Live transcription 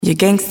Your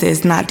gangster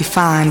is not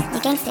defined.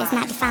 Your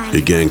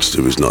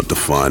gangster is not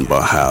defined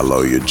by how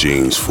low your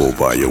jeans fall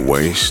by your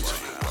waist,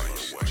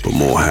 but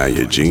more how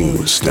your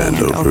jeans stand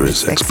over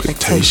his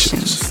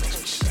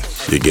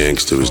expectations. Your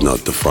gangster is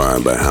not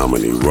defined by how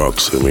many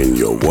rocks are in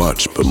your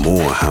watch, but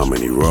more how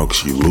many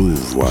rocks you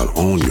move while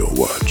on your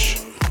watch.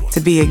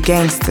 To be a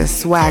gangster,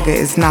 swagger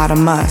is not a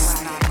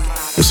must.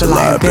 It's a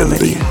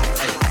liability,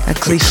 a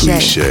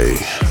cliche,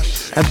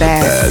 a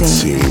bad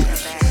scene.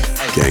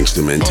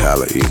 Gangster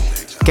mentality.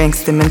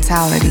 Gangster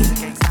mentality.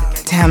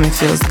 Damn, it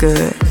feels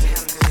good.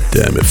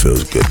 Damn, it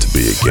feels good to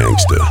be a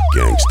gangster.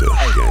 Gangster,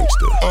 gangster,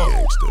 gangster,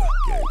 gangster,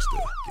 gangster.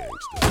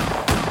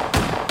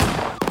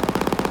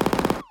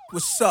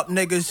 What's up,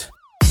 niggas?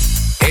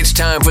 It's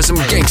time for some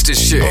gangster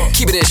shit.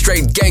 Keeping it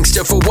straight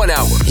gangster for 1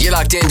 hour. You're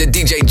locked into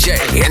DJ J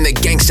and the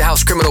Gangsta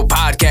House Criminal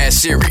Podcast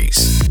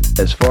Series.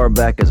 As far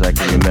back as I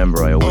can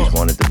remember, I always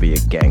wanted to be a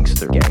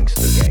gangster.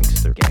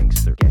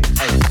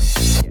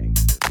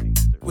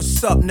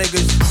 What's up,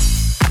 niggas?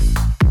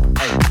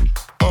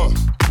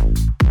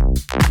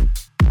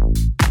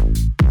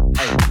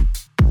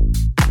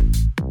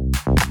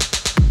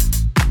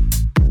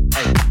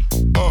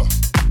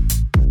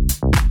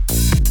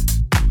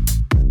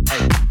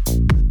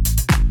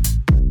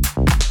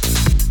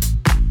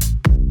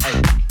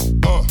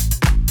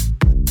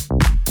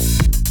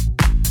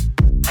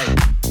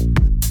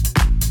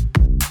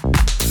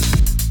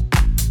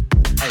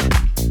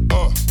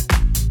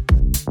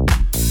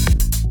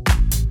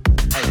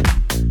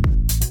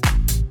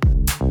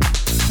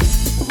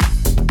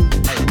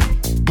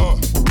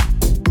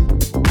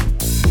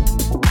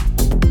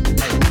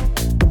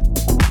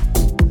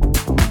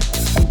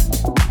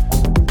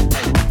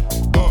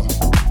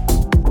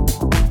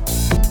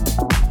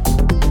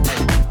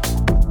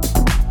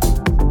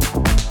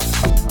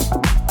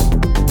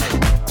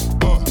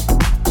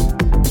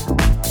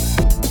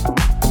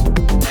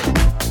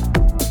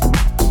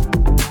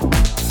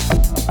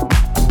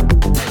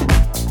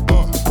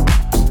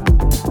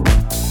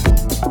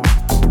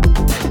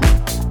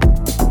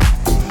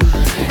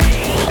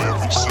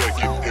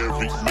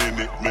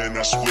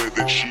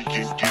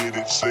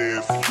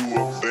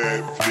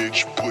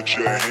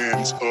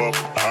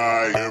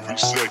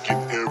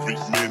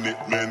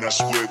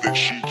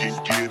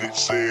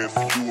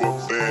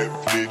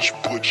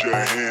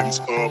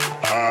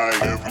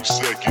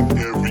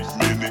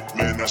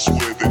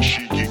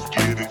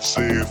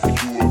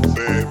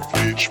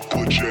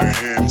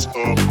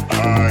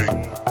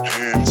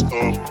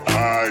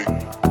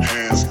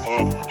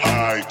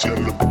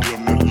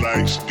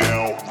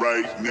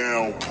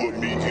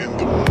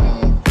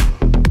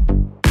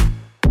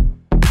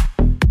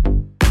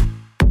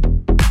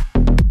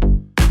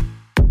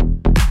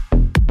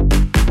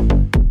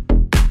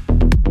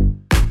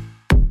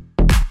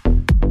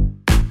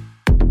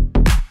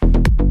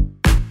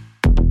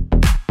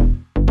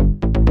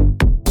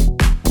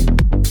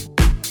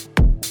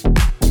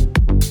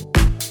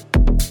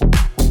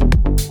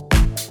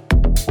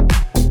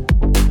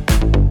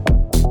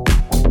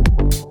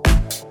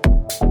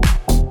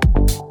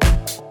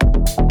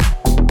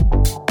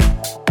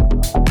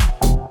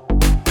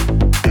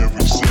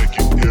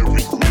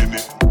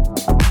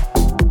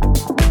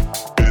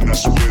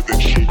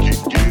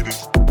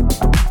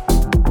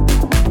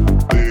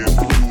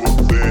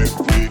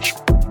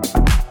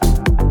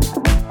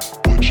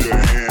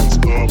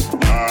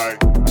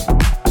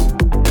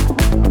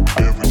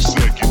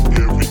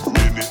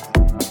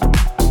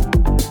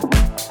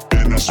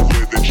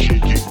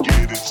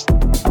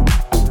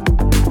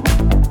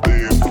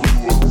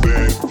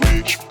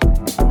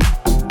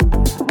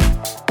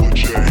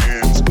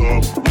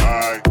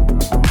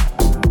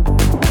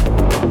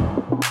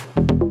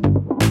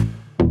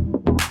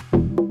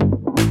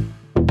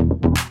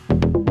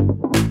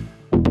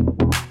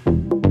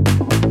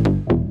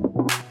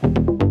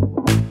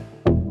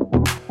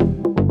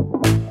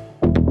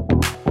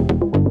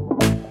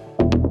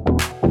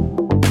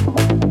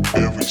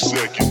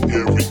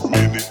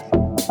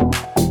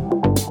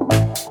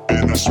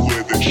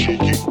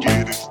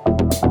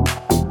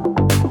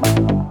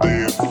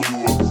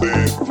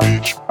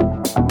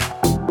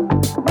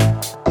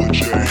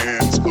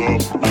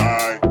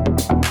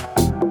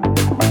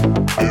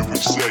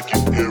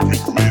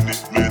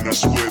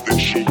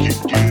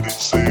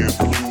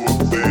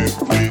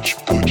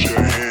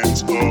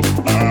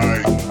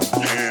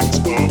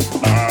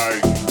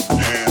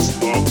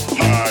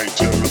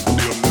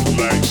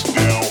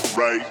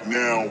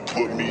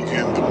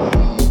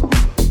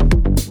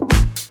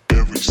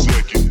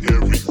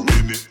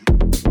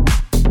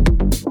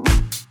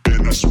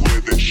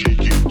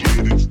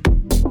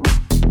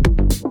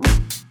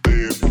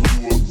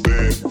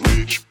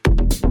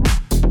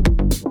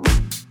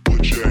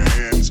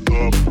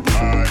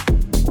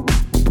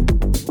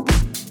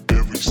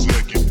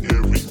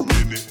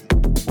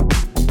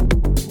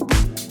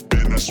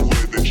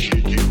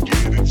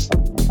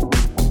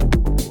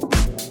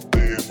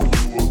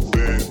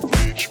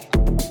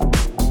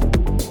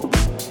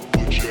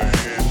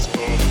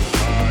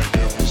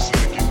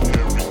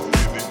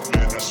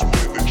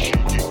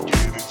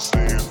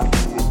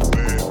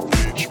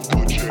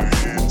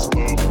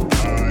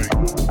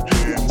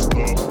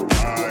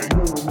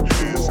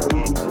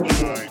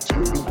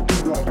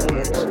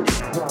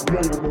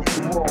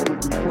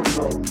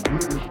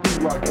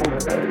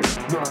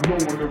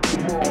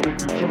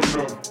 can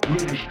turn up.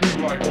 Living street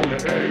like on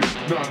the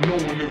edge, not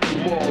knowing if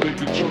tomorrow they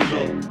can turn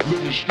up.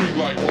 Living street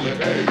like on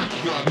the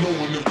edge, not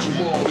knowing if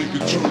tomorrow they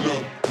can turn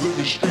up.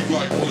 Living street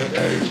like on the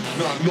edge,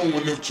 not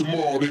knowing if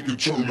tomorrow they can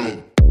turn up.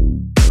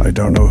 I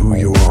don't know who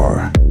you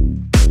are.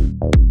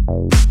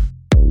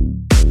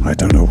 I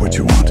don't know what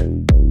you want.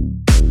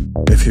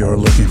 If you're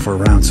looking for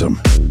ransom,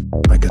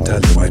 I can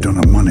tell you I don't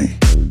have money.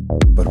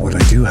 But what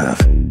I do have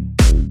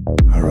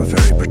are a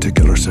very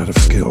particular set of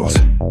skills.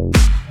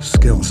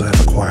 Skills I've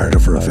acquired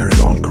over a very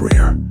long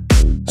career.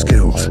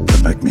 Skills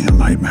that make me a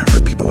nightmare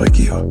for people like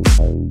you.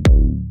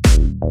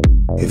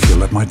 If you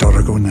let my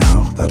daughter go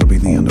now, that'll be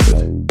the end of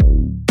it.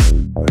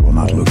 I will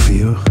not look for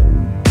you.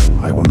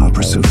 I will not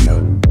pursue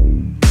you.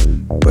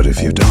 But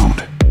if you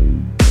don't,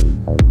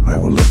 I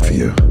will look for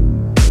you.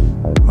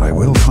 I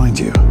will find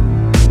you.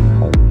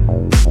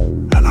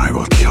 And I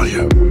will kill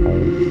you.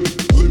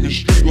 Living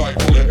street like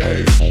on the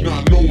edge,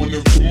 not knowing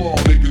if tomorrow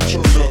they can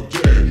turn up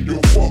dead. Yo,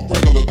 fuck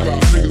regular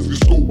cops, niggas get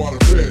stole by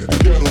the feds. The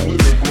ghetto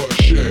living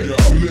bloodshed,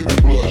 yeah, I'm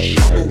living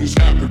bloodshed. Know this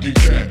African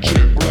cat,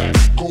 jet black,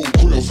 gold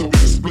grill, so we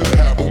can split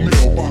half a meal.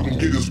 If I can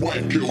get his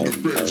wife killed, the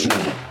feds on.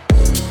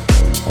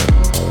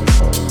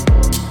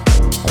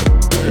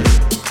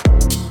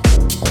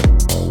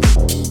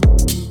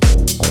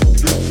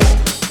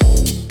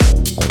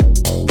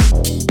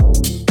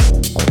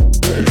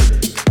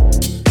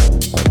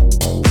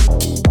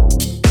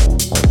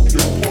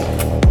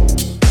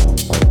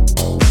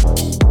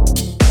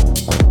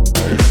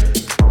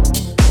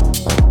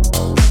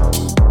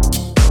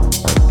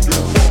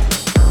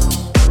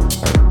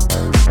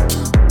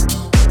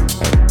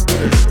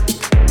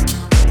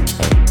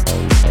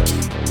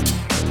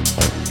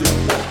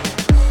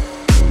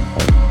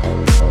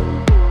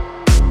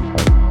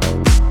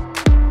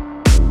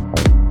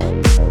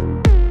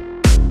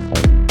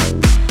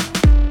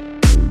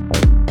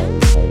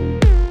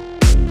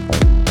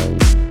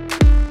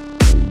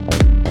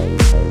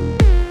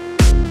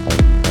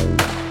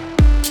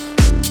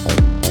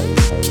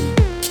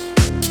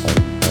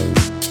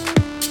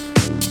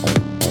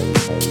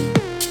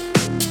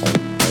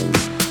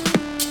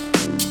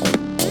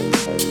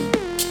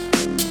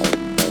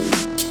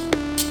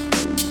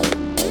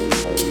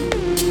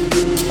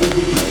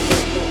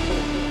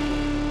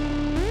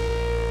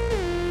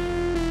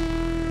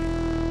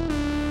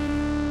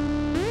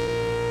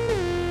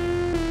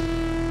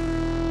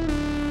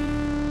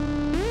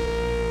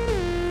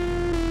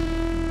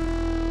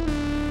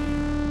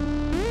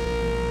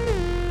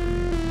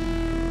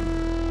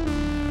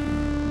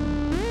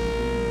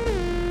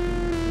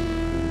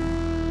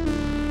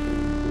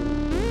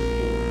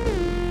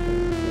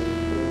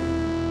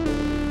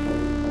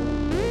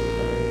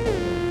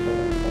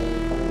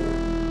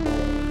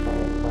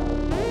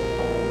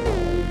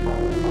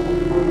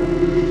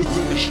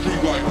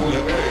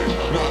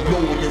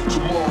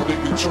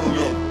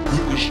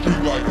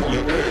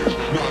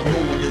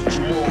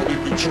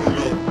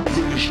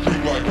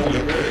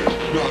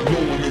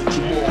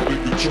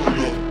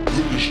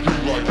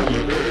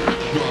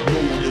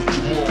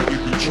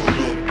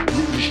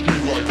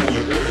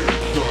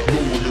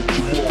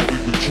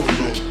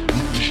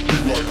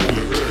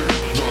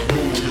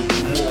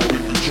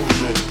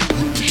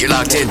 You're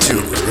locked into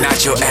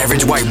Not Your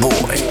Average White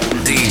Boy,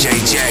 DJ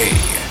J.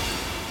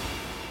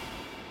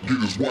 Get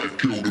his wife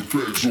killed, the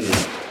feds on.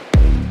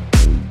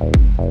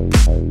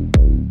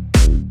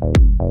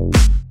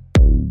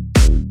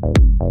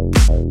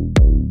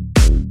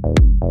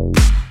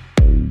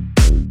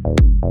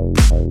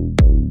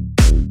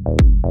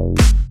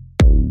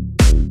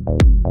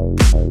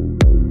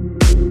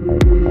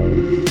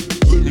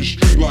 Living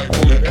street like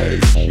on the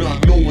edge,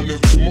 not knowing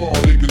if tomorrow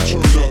they can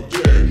turn up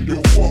dead. Yo,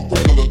 fuck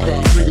regular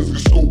cops, niggas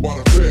get stole by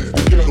the feds.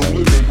 The ghetto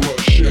living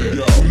bloodshed,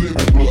 yeah, I'm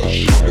living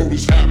bloodshed. Know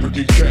this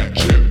African cat,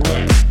 jet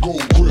black,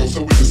 gold grill,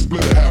 so we can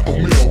split a half a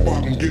meal. If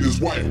I can get his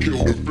wife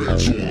killed, the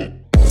feds on him.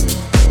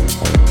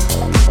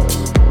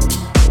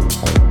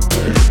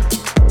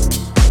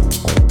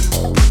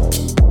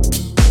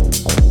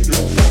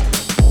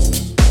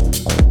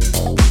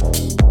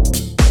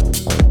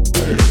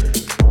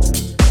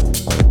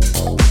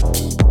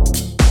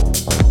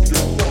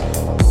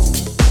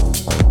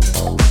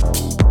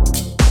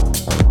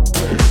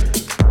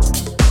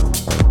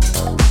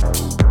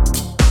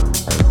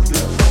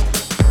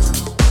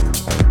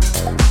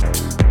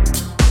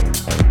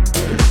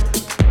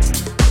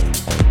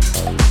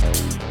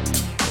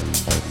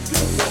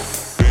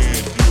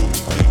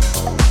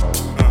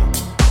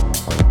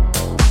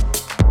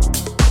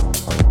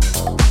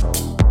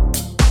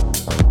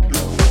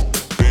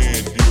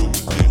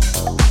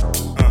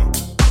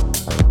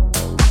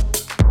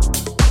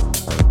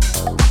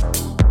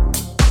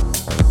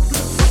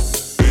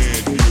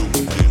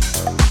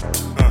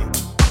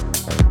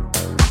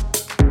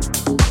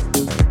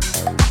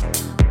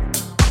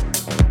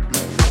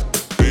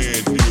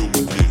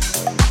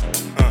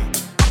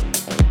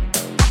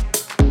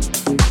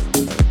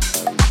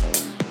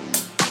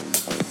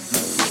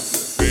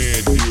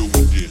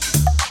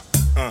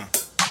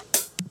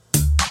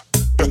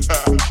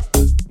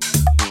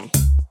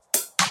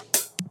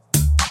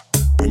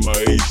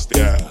 my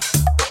style.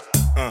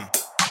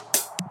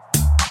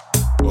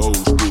 Old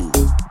school.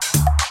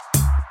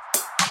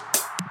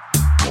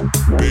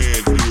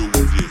 Man, deal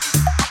with this.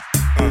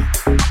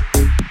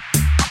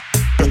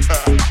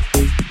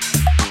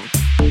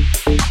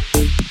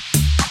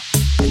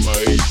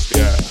 My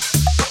style.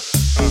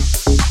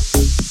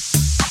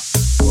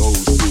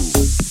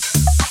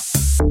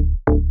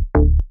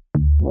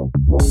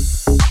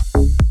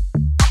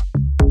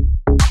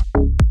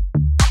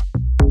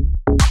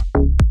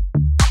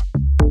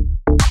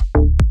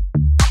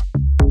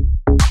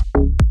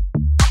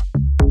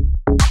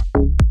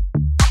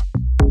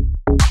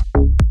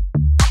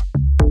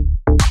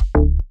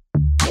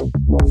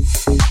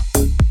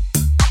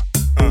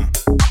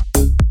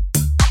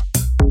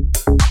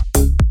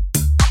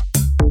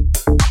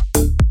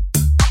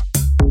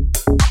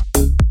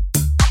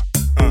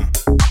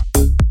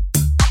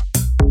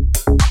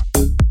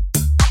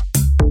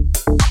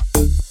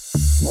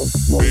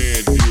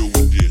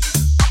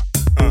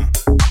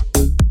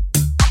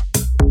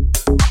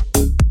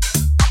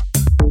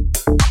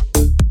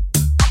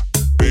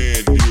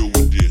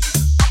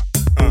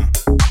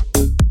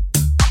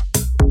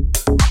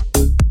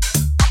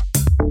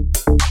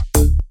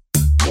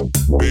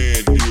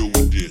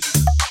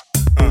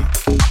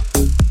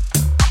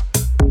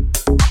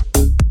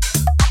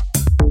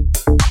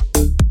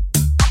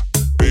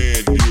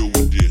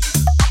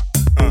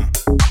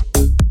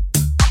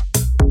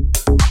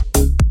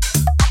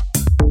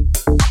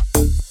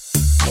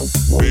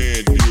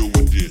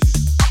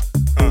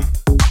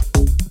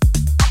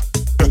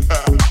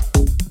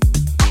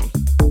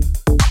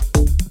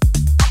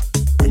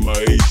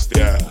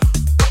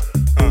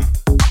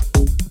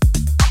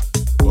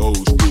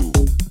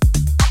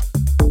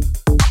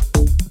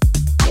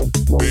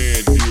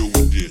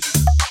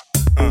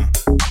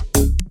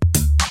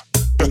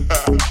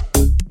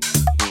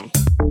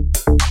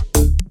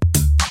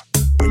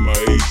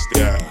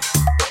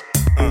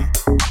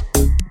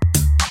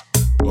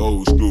 Old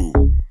school.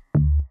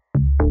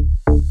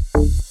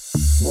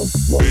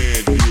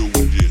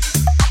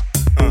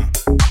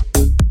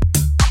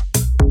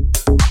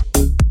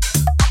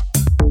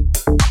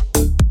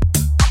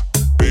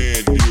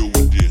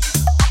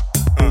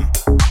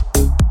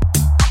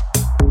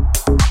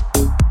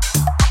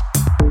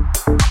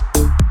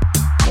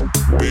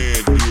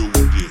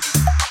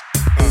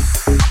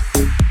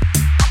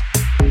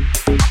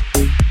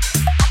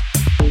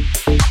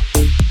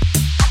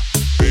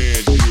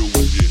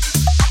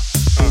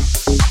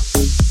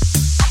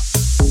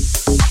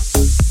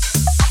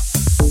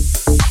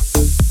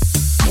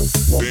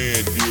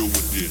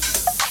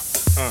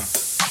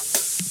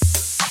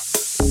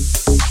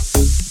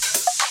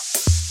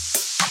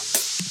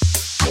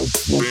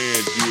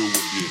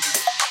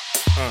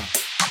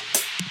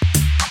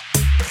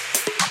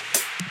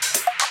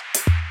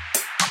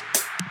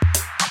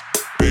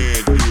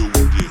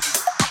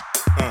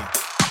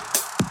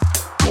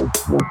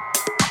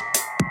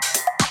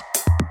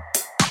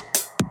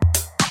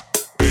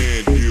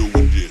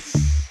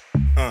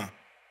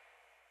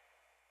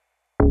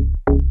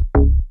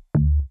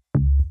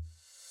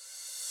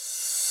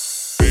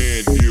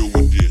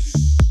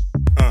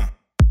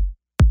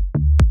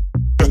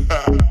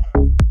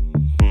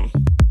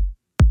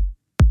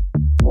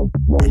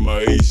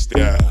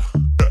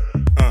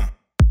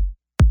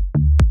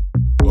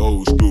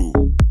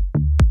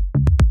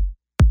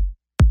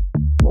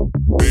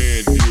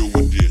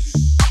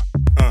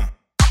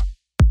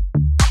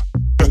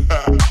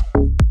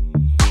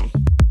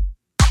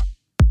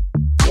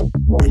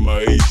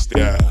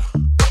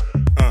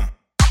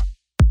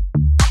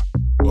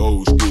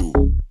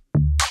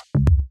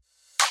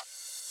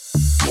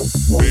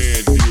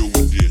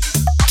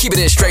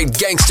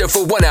 Gangster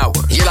for 1 hour.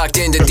 You're locked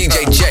into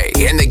DJ J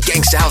and the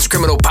Gangsta House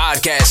Criminal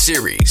Podcast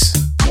Series.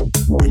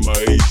 With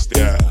my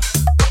style.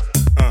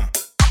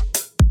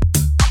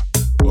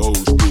 Old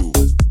school.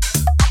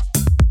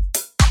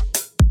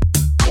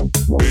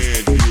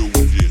 Man, deal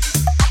with this.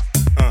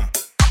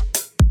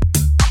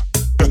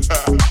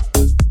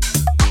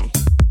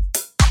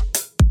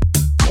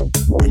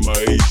 With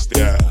my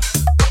style.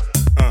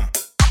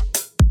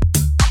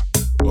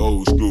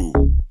 Old school.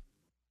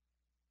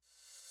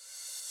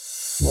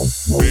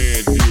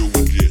 Man, deal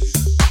with this.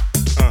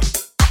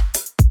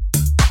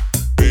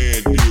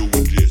 Man, deal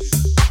with this.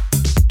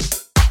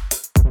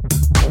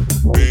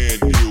 Man,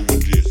 deal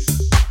with this.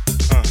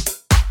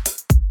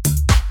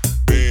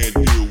 Man,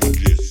 deal with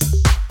this.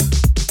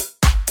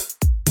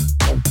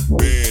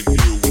 Man,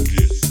 deal with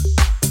this.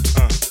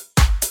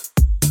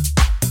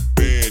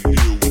 Man,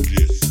 deal with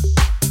this.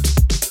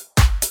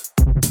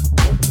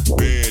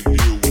 Man,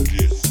 deal with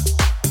this.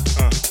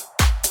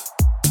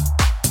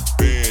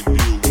 Man,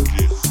 deal with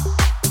this.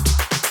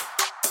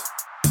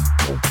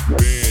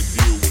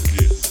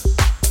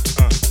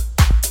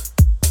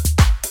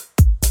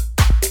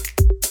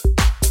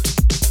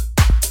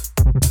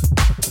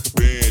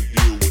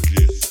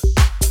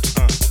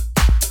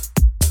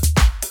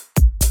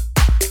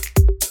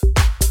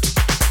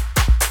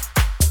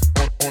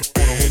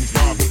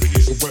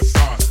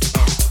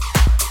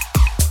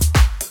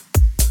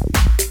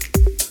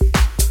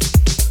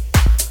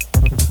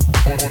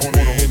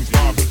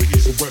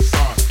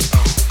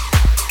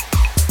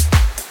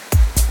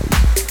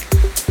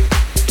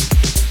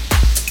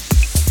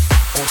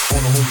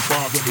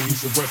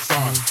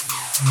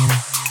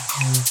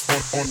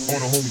 All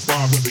the homies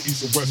ride with the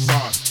east and west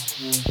side.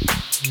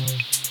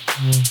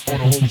 All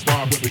the homies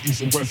ride with the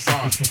east and west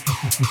side.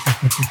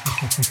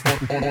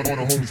 All the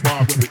homies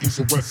ride with the east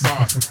and west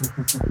side.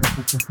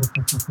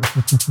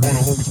 All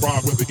the homies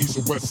ride with the east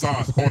and west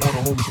side. All the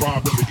homies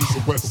ride with the east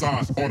and west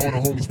side. All the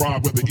homies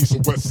ride with the east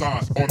and west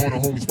side. All the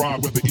homies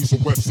ride with the east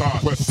and west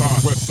side. West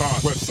side, west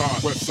side, west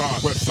side, west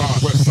side, west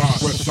side, west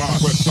side, west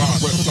side, west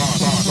side, west side,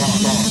 side,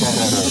 side, side,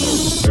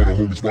 side. All the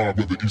homies ride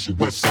with the east and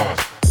west side.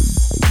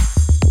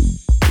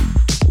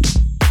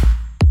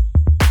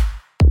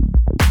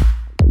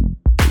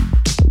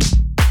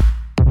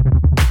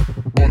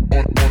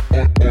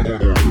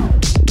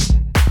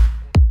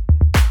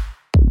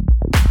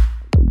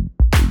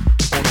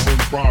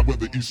 Ride with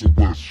the east and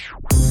west.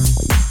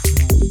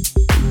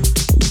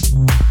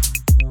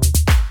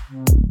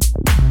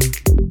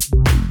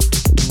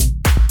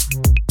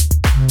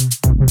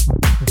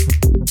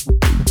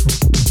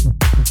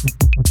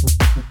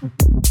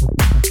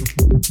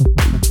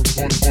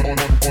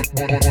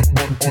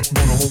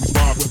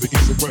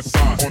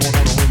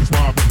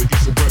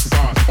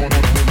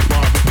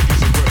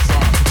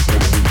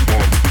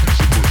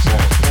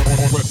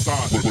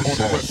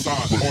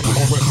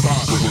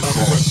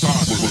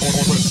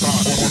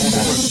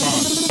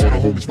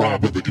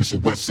 Ride with the east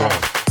and west side.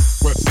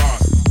 West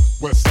side,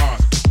 west side,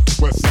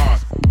 west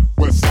side,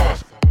 west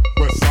side,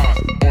 west side,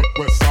 on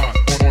west side.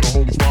 All the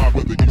homies ride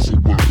with the east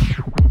and west.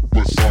 West side, west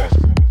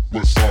side,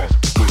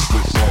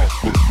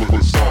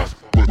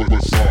 west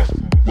side, west side,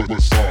 west side,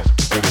 west side.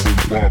 All the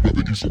homies ride with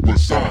the east and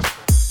west side.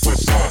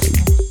 West side,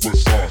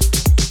 west side,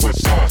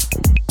 west side, west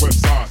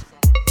side,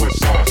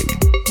 west side,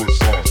 west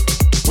side, west side,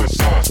 west side, west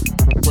side,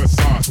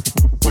 west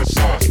side, west side, west side. West side,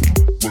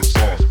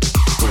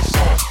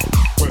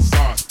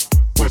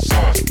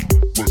 west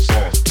side,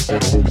 all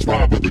the homies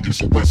ride with the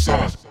east and west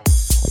side.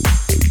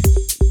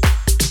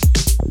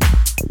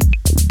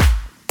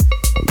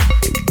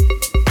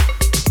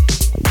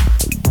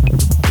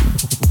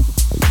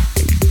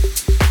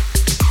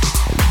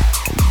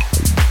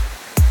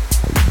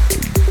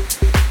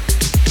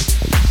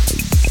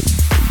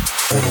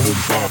 All the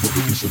homies ride with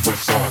the east and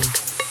west side.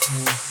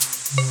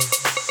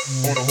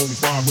 All the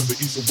homies ride with the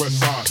east and west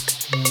side.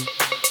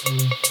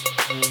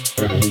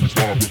 All the homies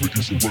ride with the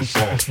east and west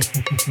side.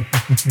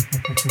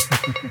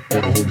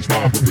 All the homies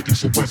ride with the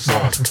east and west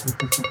side. All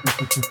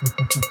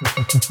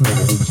the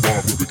homies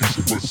ride with the east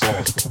and west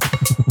side.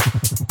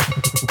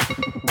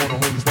 All the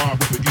homies ride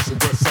with the east and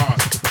west side.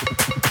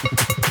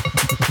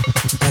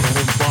 All the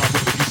homies ride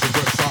with the east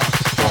and west side.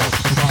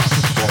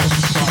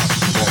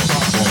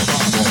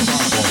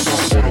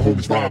 All the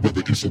homies ride with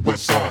the east and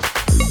west side.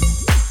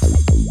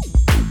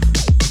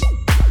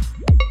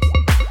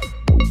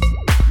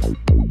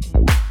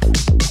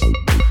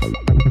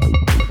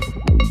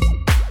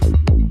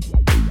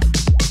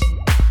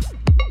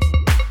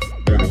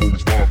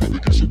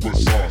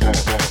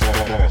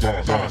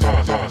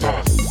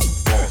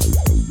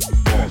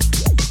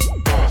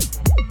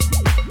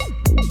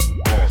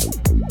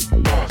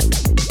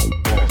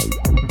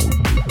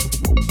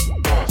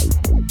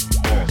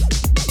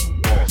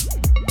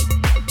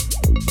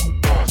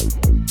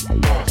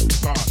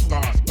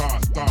 Stop.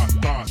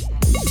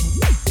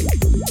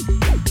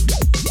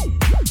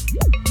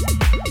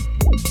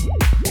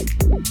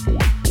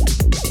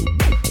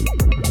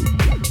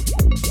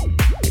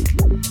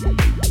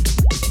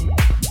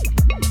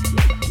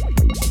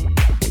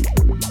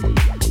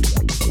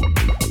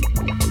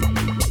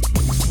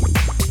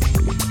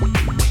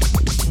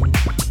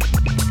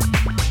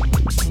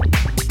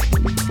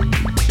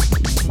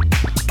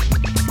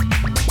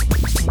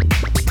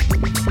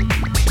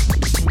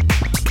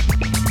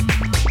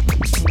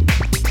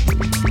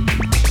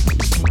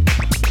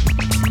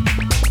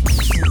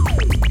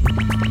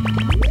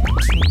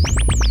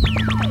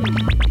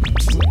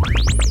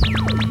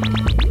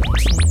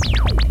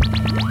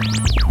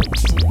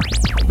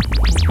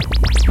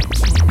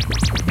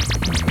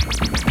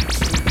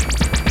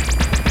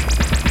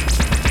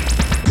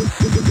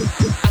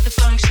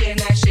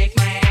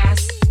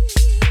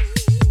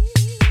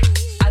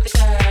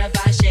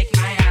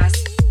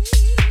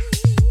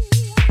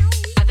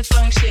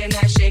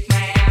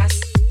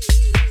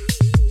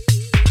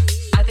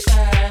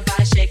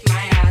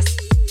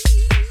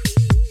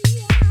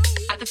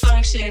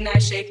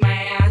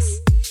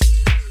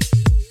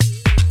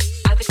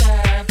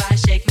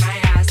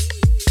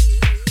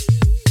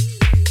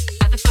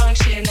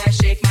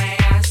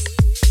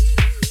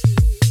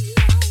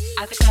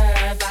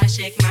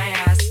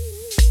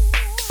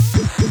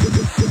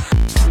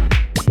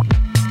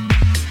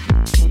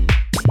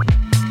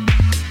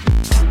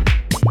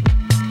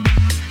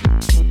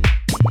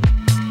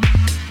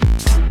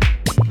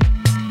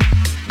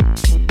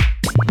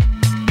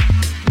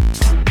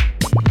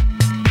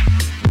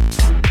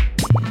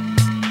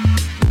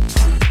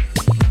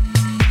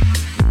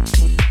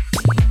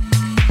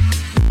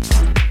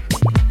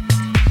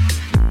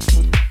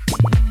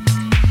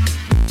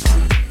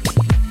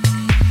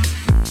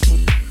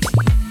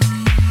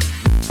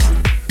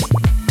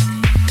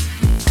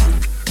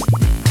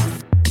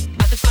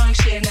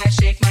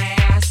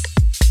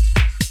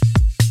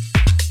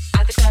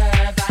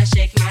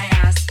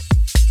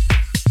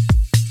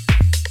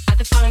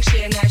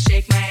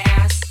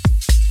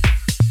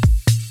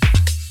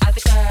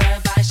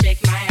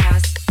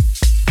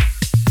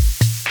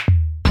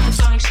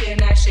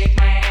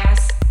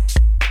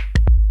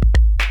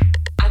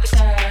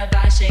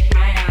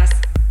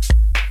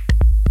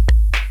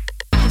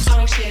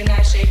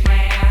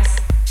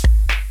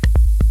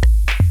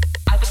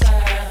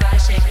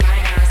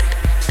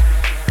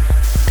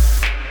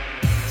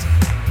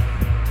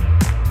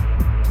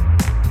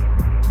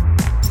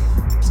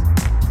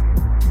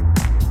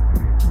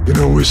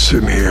 we're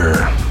sitting here.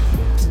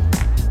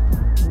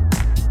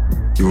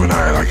 You and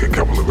I are like a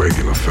couple of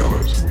regular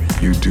fellas.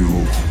 You do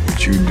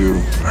what you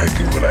do, I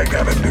do what I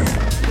gotta do.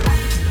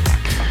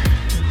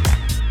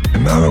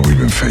 And now that we've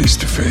been face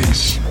to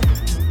face,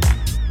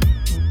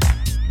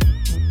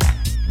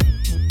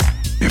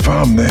 if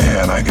I'm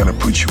there and I gotta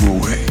put you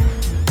away,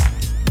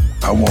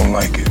 I won't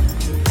like it.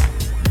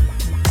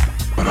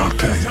 But I'll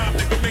tell you,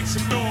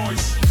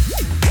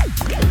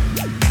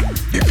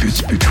 if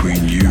it's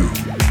between you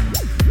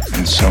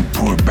and some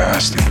poor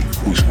bastard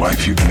whose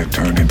wife you're gonna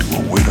turn into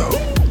a widow,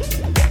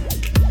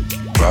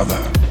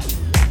 brother,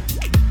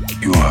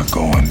 you are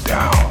going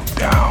down,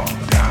 down,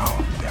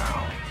 down,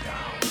 down,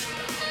 down.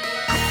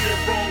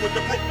 Get wrong with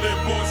the Brooklyn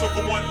boys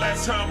over one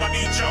last time. I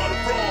need y'all to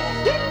roll.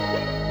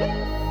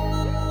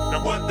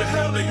 Now what the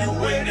hell are you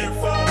waiting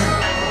for?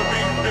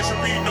 There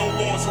should be no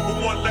more. So for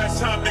one last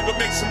time, nigga,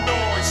 make some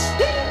noise.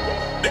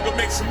 Nigga,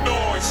 make some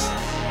noise.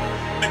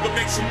 Nigga,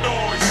 make some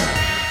noise.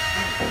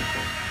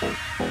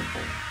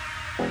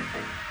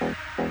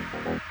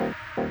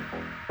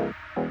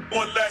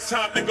 One last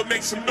time, nigga,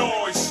 make some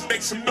noise.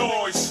 Make some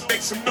noise.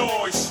 Make some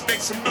noise. Make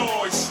some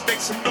noise.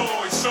 Make some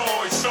noise.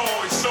 Noise,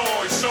 noise,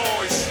 noise,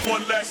 noise.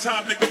 One last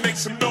time, nigga, make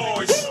some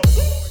noise.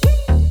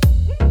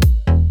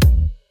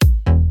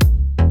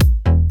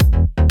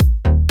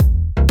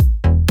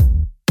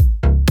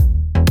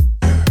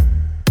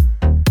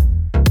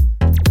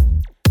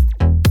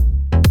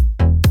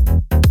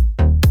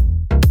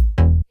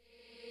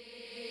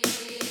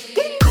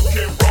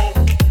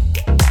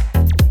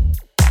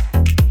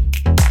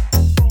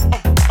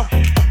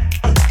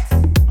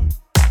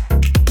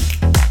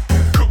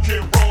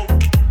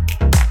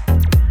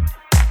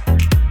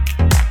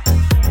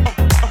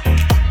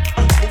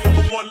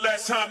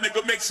 Time,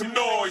 nigga, make some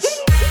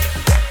noise.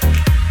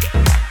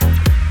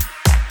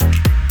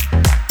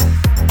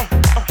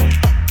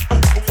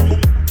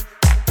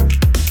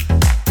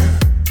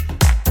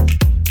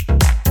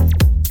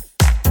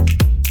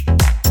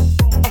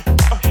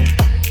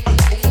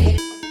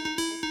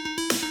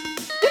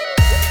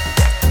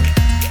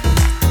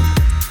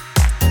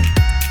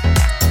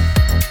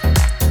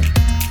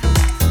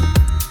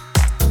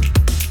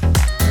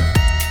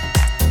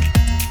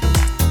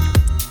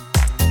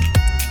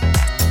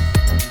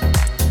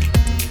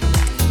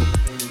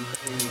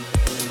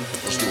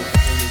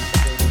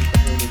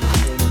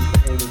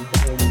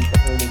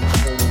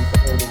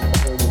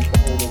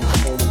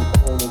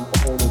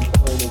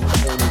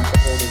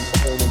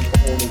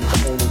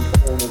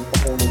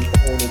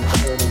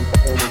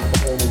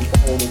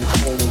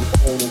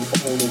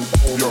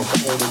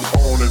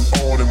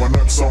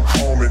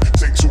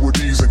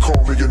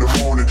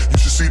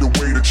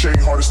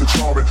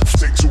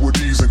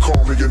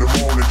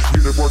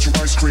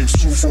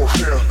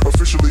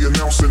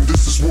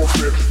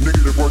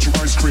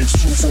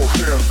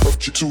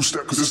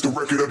 Two-step, cause it's the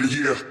record of the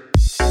year.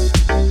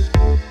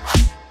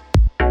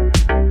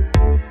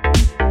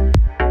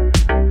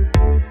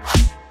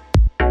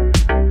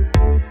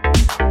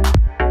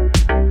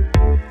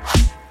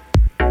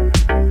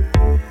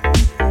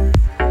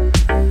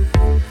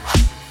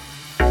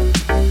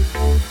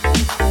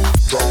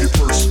 Drop your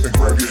purse and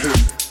grab your hip.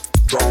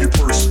 Drop your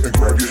purse and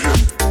grab your hip.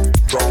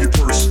 Drop your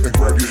purse and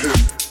grab your hip.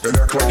 And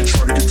act like you're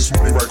trying to get this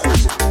money right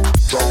quick.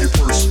 Drop your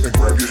purse and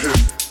grab your hip.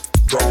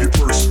 Drop your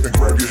purse and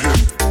grab your hip.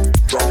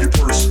 Drop your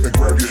purse and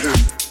grab your hip.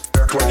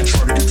 Act like you're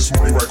trying to get this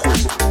money right quick.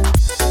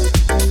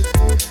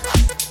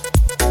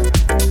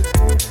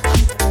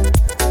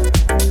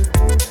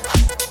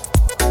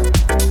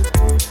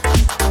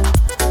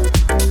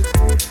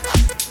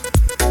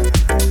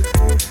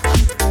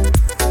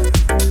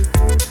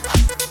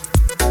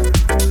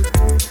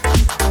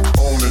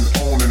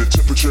 On and the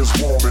temperature's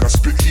warming. I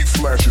spit heat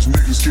flashes,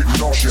 niggas get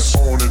nauseous.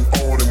 On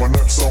and my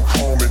nuts I'm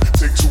palming.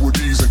 Take two of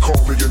these and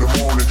call me in the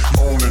morning.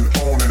 On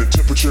and the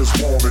temperature's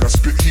warming. I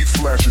spit heat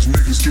flashes,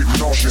 niggas get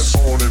nauseous.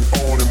 On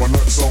and my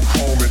nuts I'm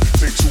palming.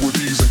 Take two of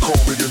these and call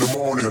me in the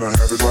morning. Can I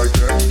have it like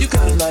that? You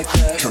got it like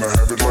that. Can I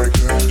have it like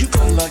that? You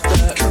got it like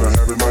that. Can I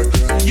have it like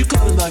that? You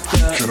got it like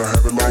that. Can I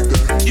have it like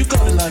that? You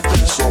got it like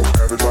that. So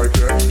have it like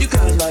that? You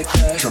got it like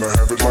that. Can I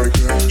have it like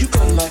that? You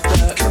got it like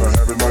that. Can I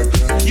have it like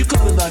that? You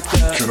got it like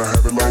that. Can I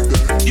have it like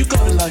that? You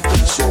got it like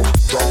that. So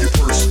drop your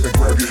purse and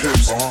grab your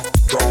hips.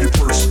 Drop your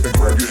purse and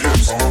grab your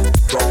hips.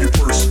 Drop your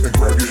purse and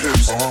grab your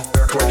hips.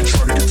 Act like you're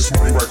trying to get this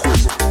money right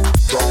quick.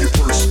 Drop your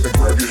purse and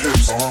grab your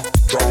hips.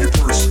 Drop your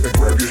purse and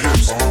grab your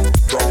hips.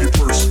 Drop your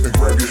purse and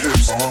grab your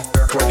hips.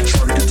 Act like you're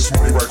trying to get this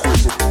money right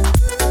quick.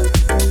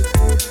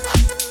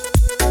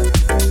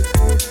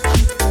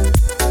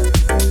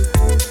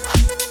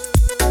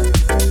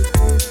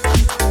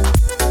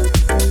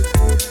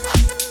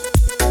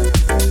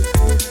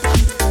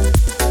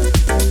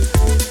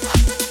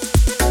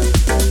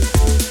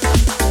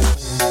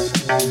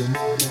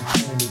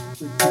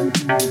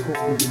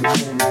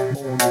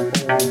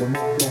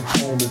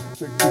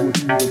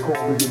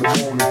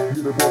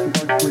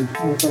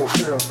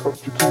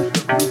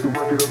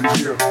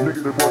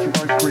 Nigga that bought you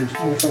ice cream,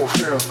 stool for a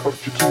pair. Up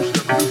your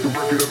two-step, this the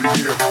record of the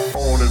year.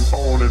 On and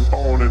on and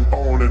on and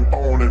on and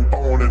on and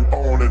on and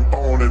on and on.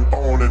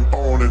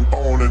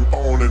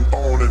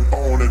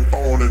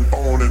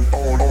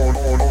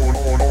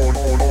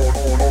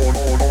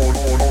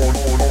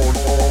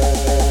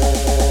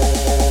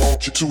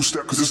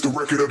 two-step, cause it's the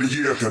record of the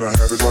year. Can I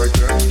have it like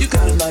that? You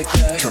got it like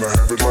that. Can I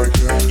have it like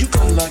that? You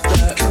got it like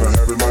that. Can I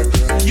have it like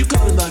that? You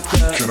got it like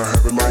that. Can I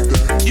have it like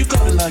that? You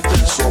got it like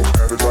that. So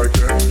have it like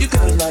that. You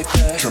got it like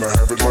that. Can I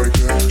have it like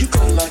that? You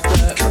got it like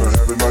that. Can I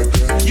have it like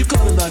that? You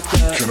got it like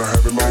that. Can I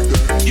have it like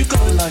that? You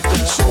got it like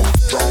that. So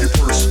drop your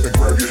purse and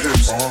grab your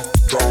hips.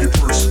 Drop your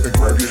purse and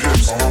grab your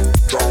hips.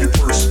 Drop your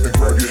purse and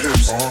grab your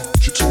hips.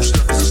 Your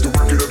two-step, cause it's the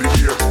record of the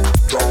year.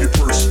 Drop your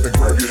purse and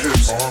grab your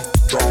hips.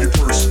 Drop your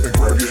purse and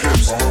grab your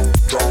hips.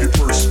 Drop your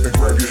purse and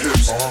grab your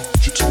hips.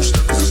 Your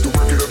two-step, cause it's the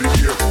record of the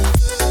year.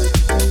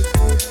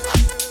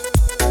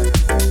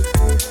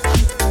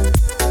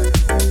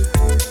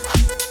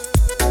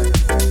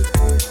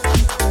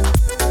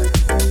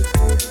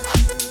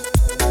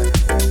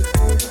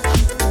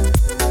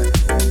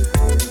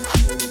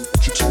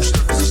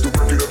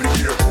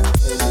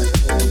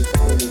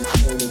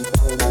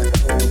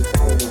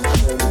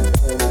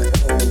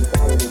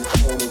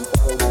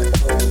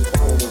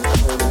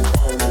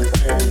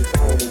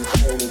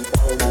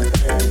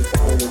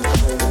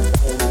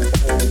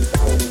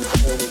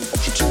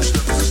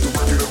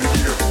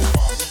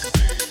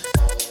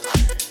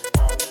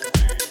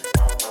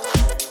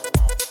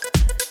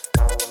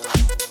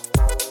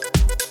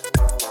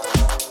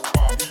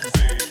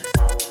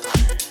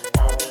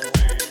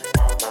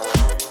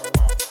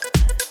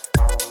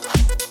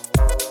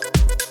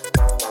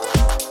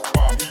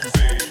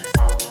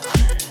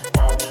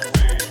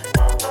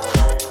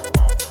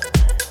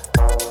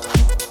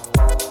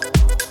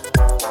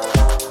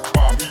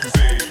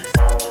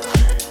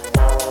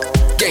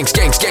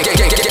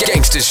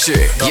 Gangsta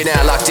shit. You're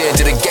now locked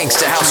into the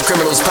Gangsta House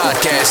Criminals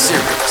podcast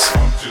series.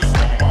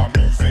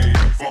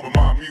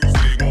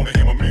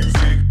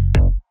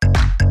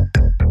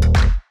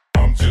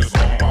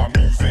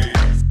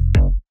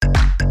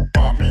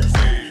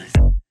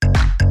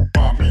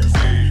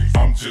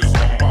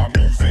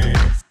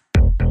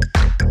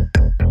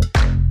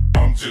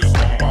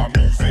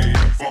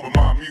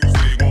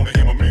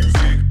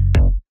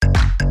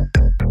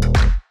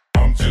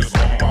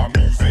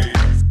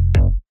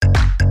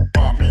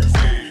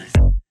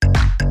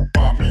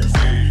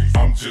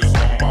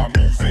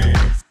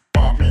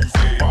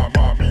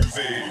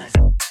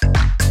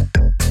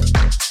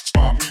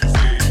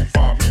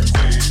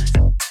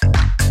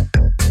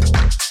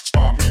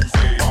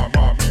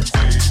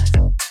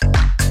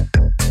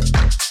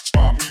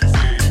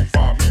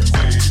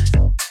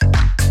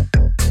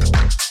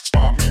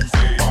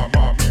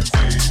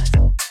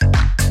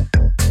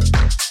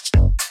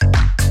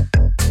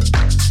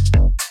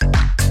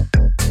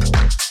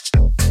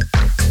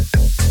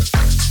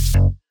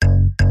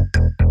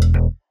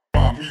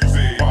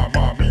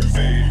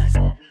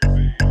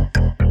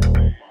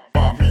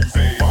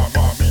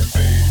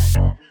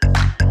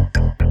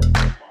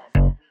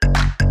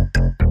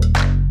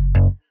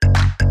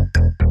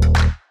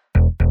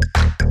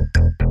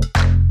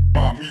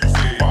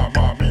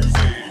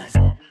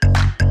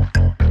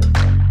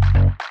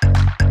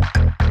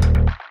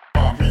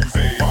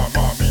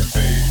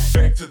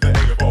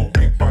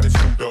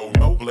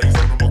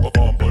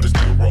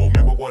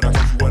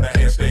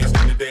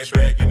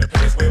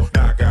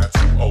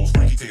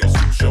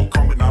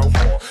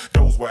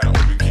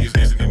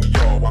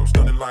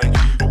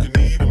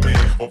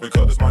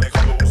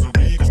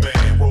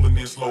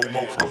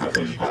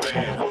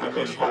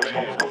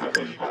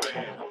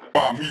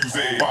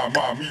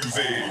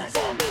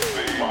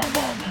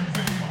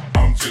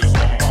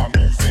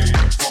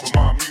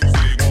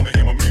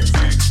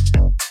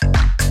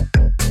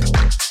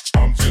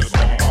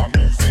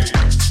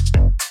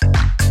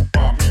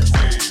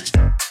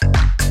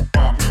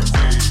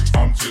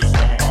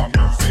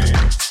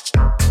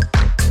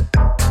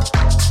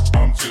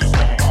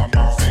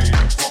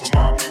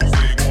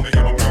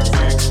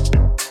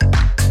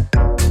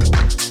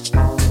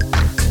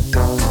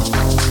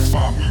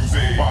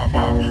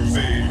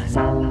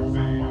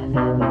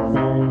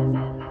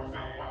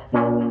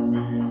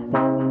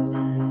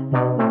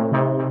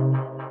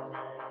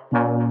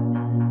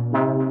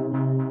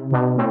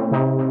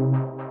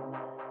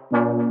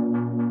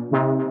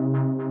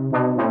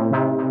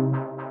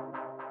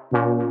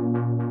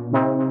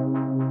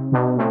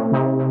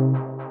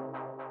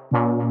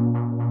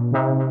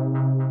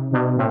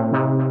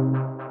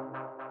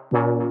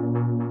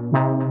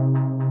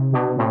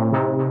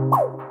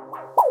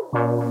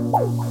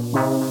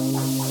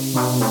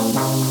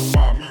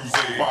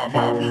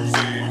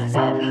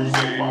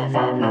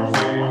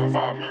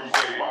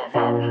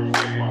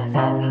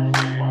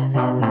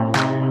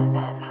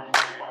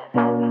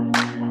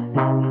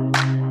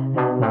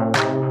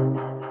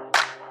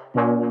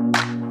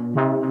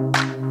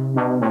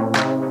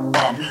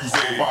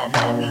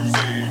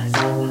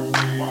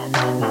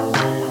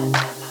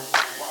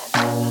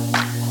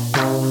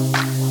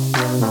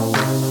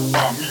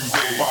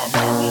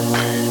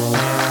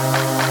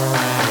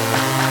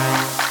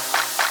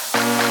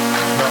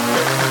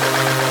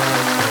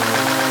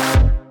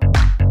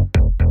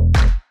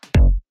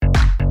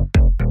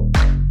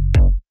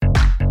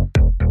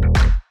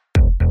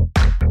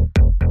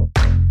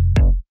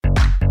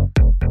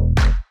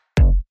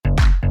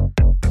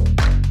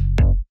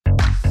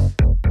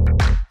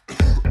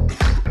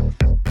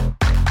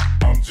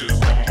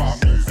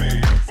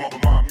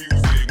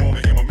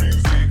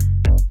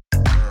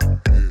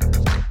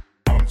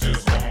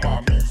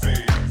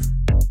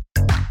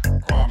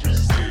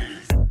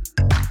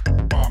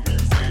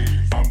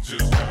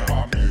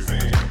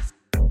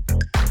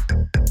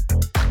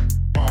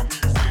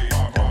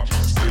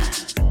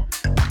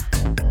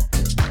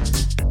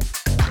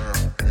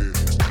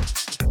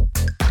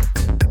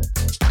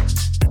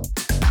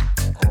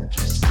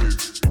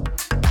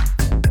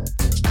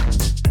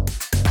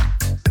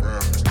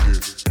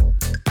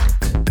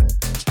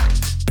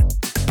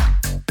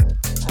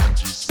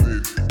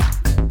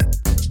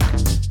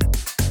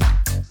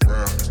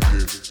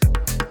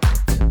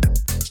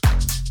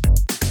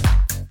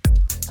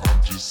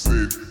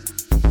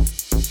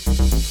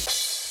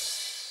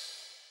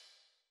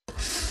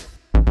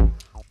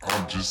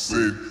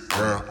 sitting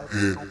round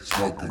here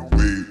smoking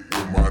weed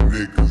with my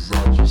niggas.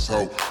 I just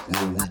hope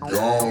when we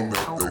gone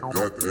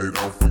that they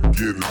don't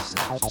forget us.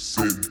 I'm just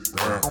sitting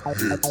round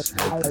here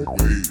smoking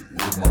weed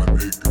with my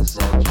niggas.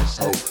 I just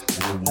hope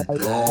when we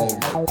gone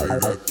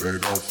that they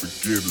don't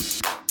forget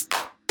us.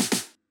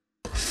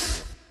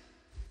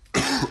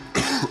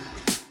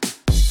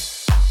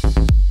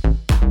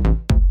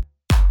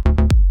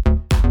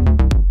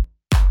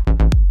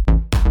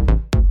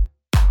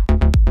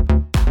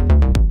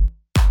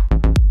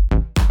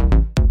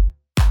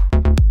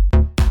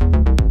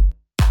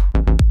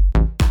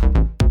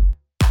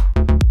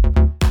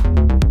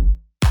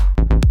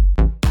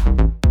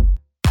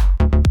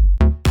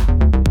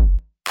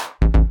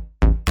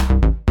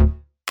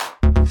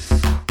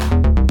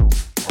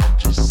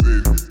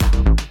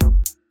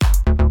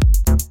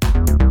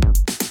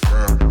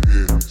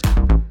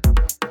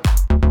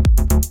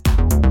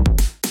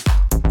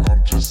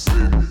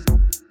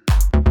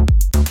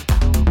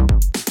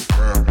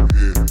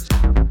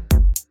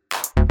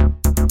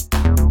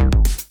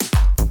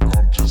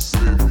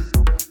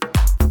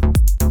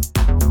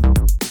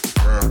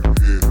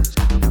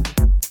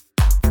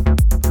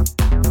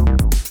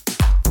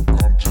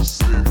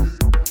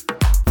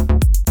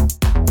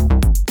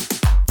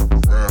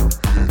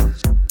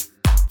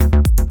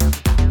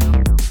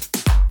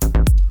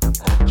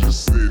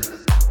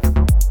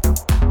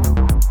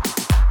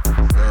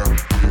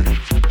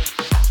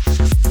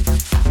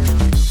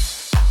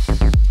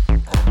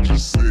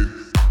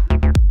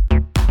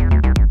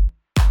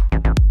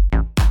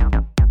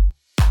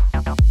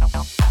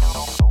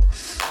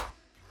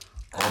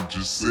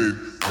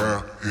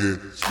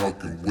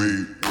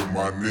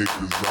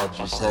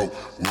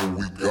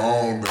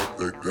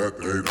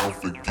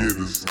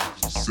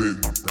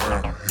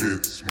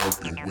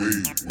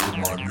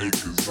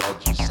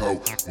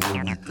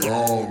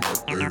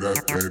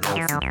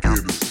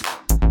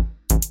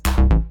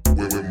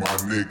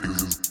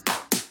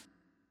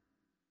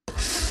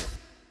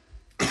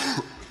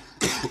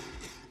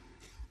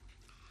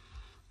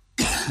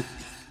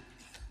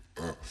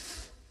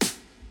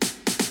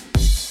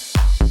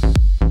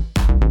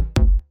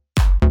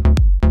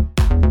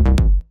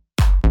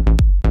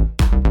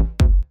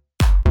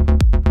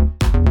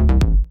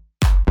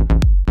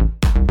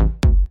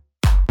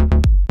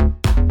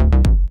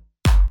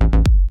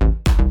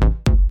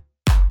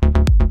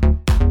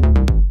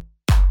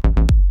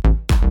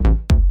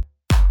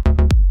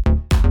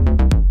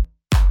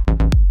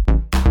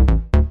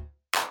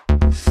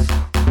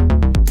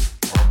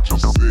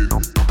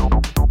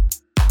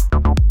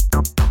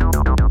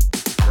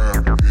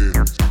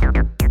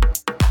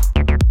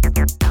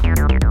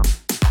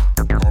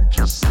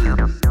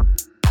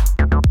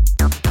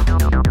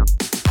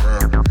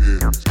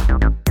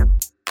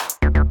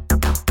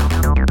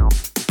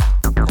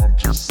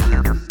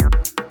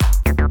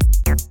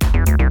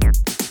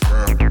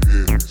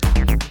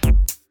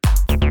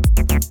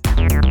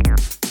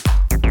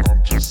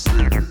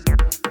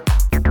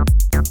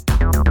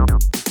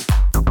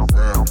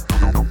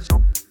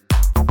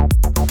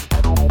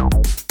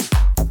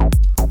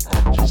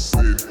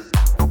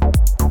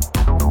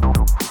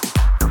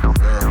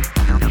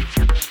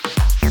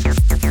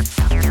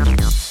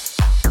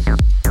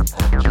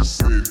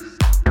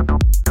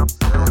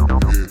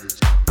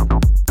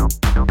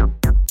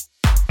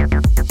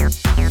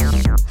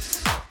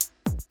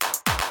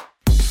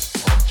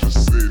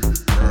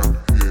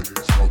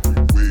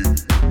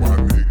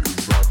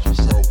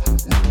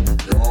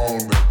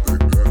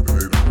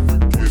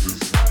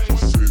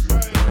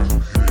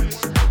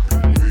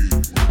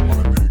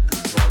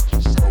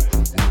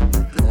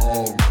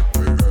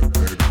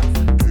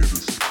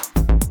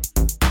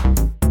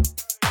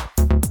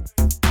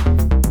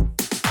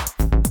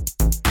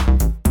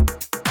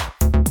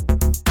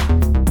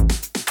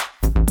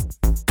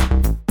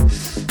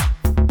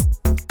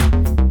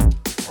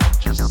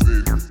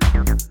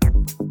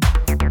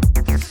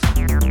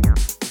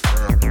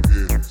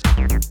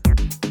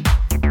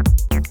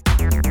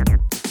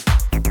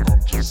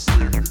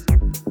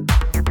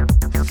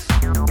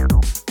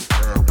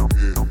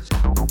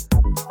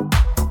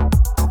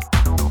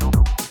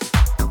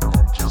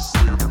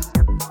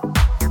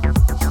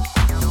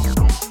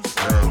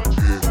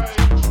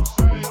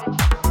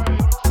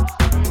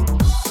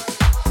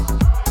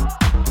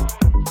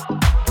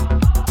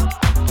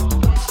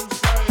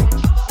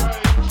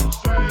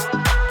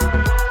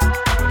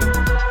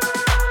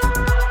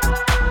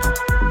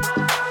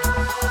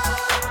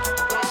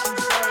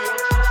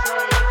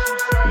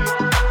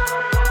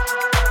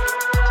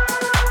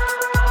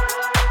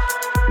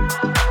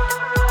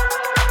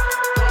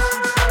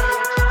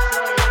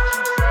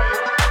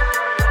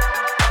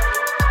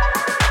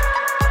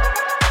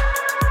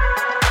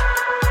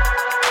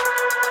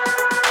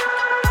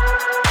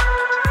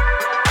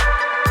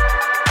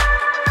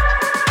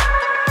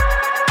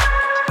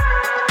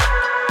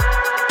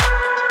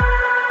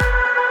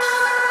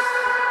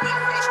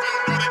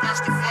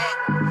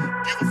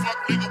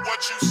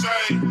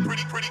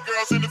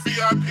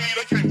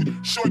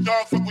 Short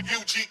dog fuck with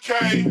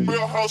UGK.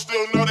 Real hoes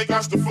still know they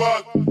got to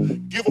fuck.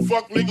 Give a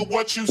fuck, nigga,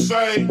 what you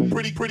say?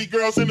 Pretty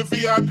girls in the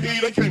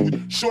VIP, they came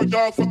with short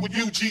dog, fuck with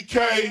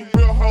UGK.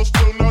 Real hoes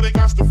still know they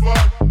got to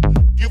fuck.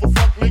 Give a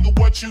fuck, nigga,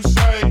 what you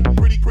say?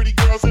 Pretty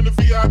girls in the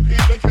VIP,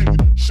 they came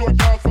with short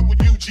dog, fuck with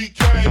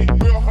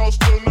UGK. Real hoes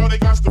still know they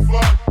got to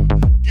fuck.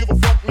 Give a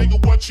fuck,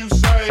 nigga, what you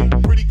say?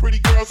 Pretty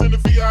girls in the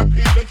VIP,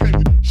 they came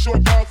with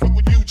short dog, fuck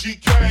with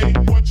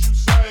UGK. What you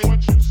say?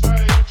 What you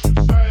say? What you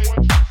say?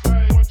 What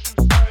you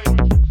say?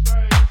 What you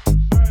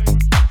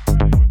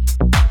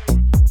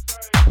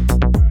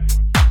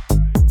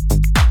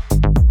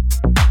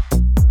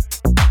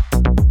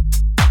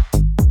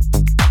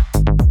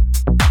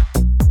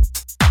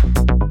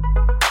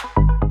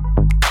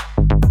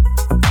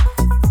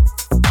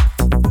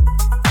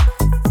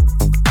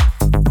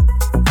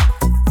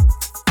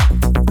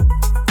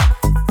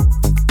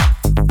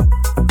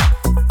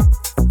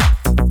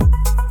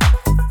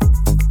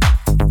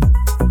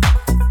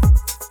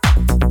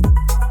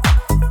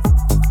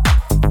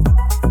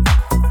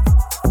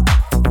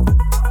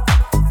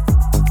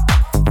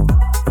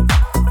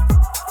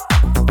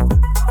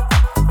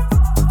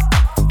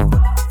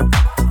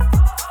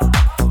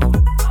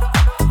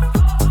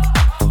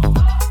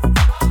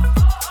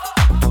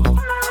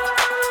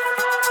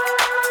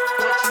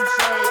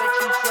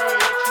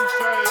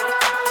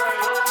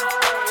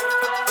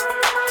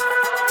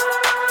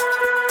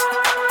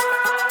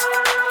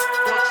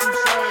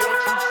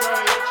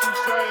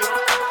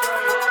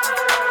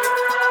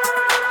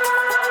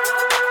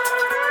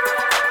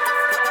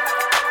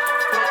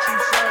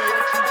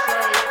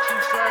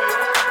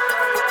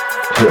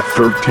At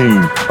 13,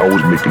 I was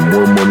making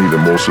more money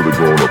than most of the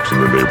grown-ups in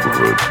the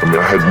neighborhood. I mean,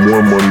 I had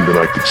more money than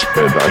I could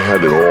spend. I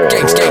had it all.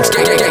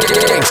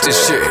 Gangsta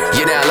shit.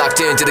 You're now locked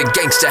into the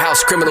Gangsta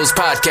House Criminals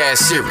podcast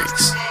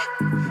series.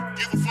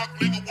 Give a fuck,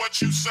 nigga, what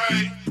you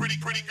say? Pretty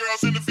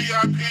girls in the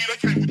VIP, they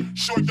came with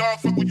short dog,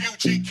 fuck with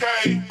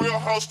UGK. Real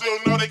hoes still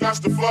know they got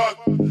to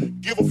fuck.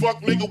 Give a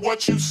fuck, nigga,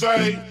 what you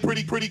say?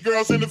 Pretty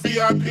girls in the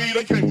VIP,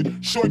 they came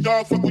with short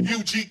dog, fuck with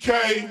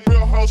UGK.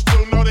 Real hoes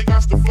still know they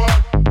got to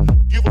fuck.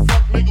 Give a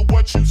fuck, nigga,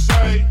 what you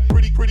say?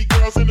 Pretty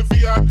girls in the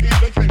VIP,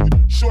 they came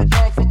with short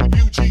dog, fuck with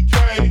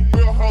UGK.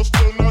 Real hoes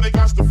still know they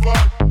got to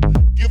fuck.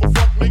 Give a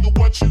fuck, nigga,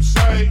 what you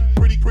say?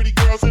 Pretty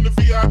girls in the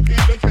VIP,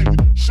 they came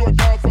with short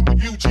dog, fuck with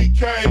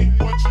UGK.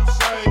 What you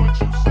say?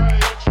 What you say?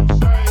 What you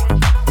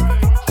say?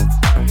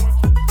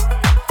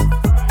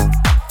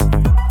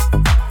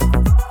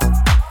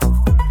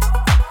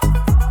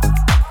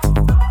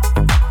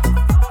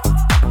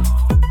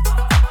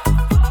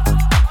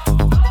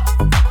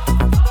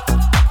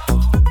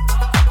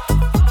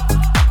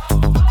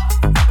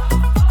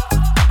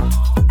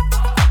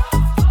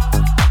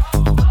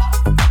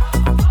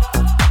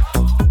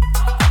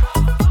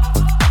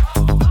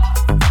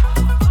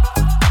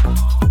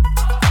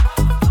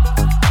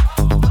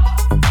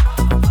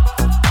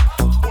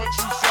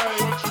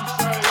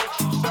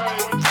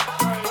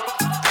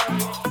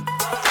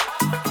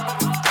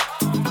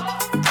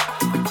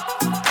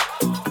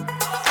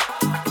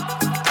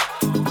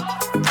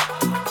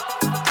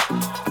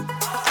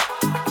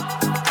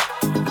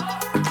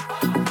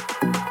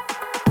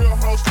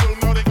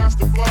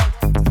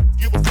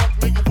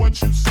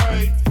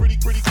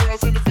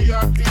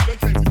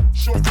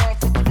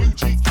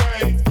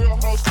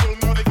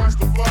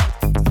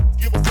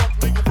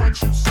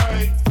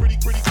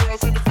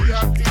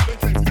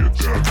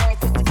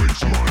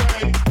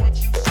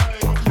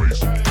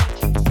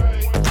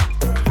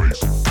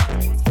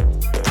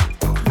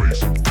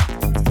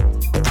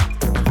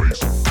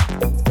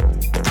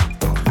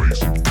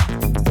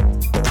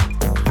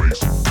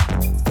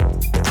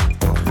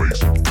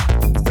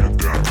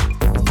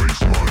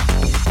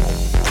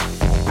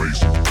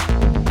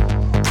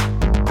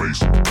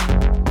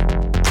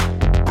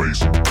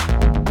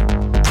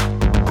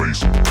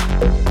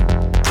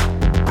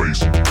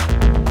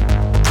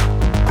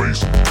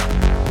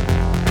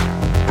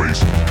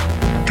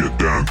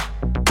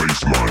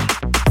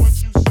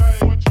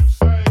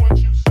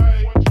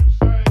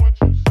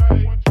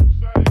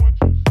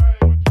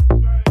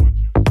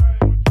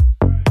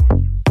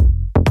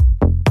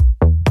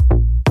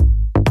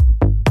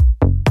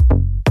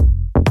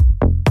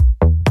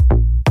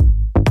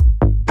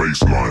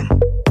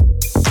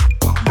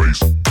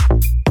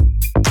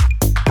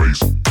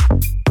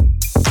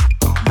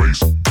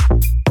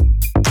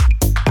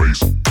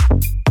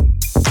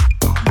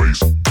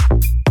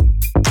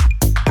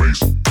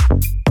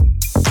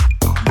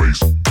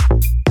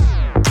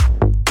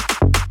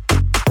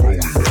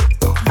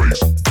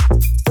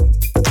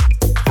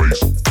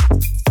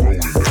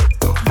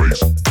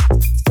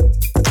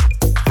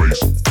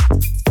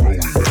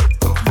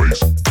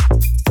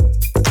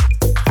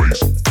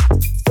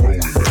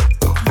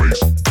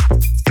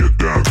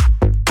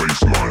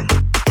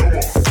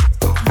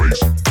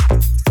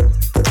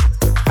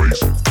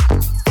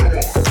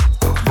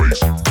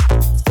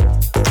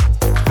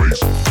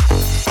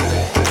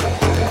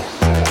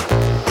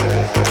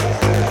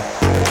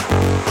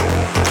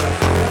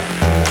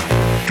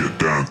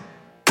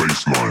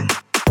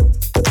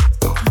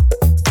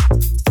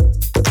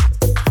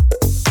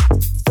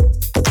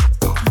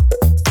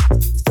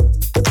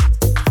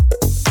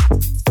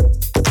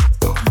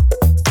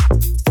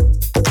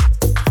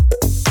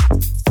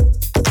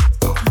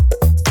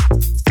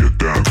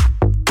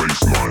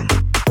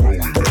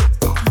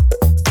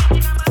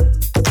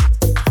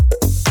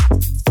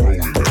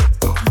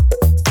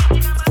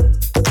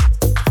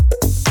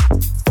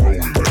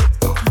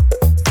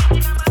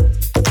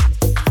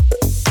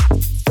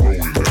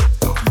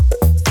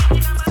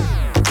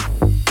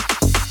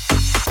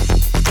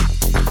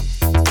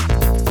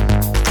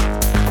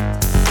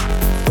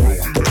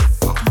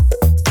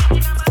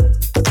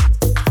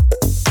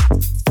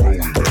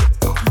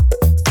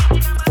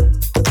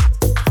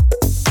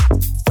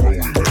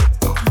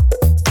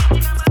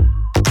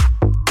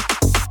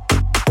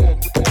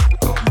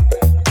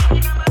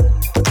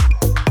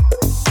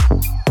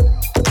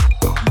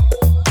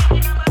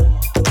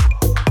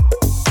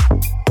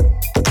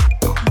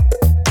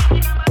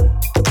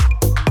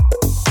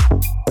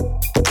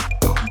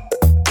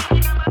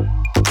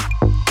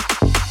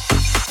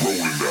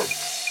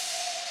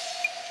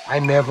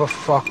 never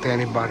fucked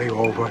anybody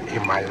over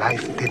in my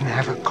life. Didn't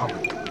have it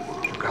coming.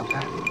 You got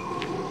that?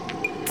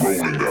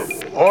 Rolling up.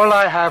 All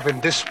I have in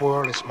this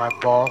world is my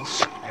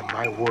balls and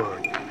my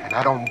word. And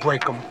I don't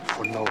break them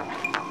for no one.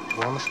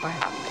 You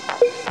understand?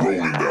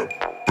 Rolling up.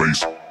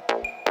 Bass.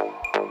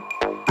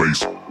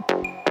 Bass.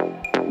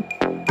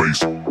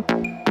 Bass.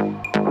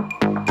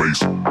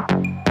 Bass.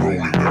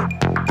 Rolling up.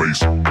 Bass.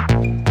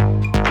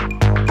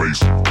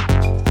 Bass.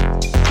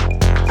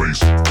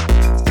 Bass.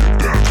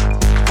 Get down.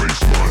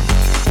 Bassline.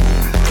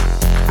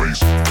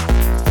 Rolling up.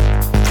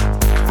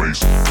 Bass. Bass.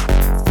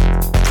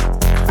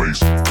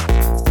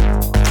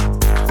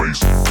 Bass.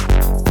 Bass.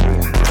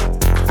 Rolling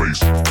up.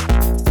 Bass.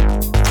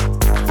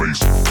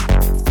 Bass.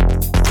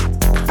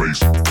 Bass.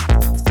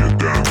 Get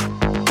down.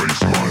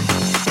 Bassline.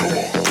 Come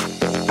on.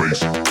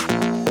 Bass.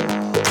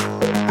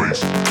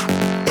 Bass.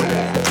 Come on.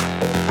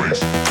 Bass. Bass.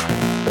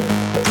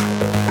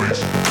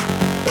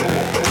 Come on.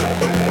 Bass.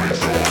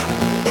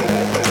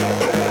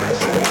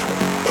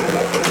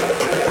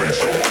 Bass.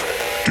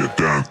 Get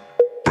down.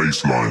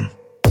 Bassline.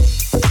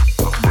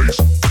 Bass.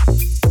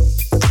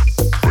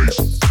 Bass. Bass.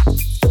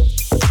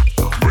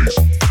 Bass.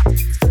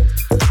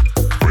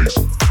 Bass.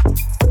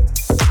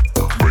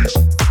 Bass.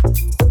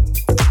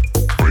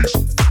 Bass.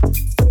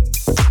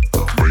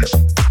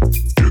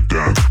 Get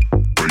down.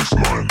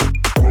 Bassline.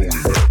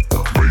 Rolling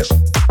up. Bass.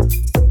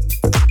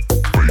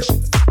 Bass.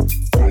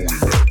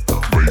 Rolling up.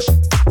 Bass. Bass.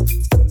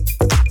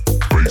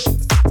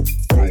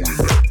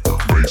 Rolling up.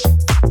 Bass.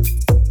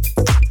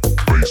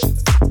 Bass.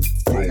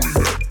 Rolling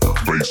up.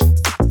 Bass.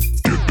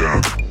 Get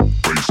down.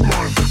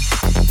 Bassline.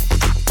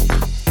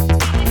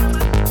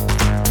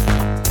 Rolling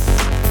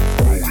up. Rolling up.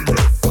 Rolling up.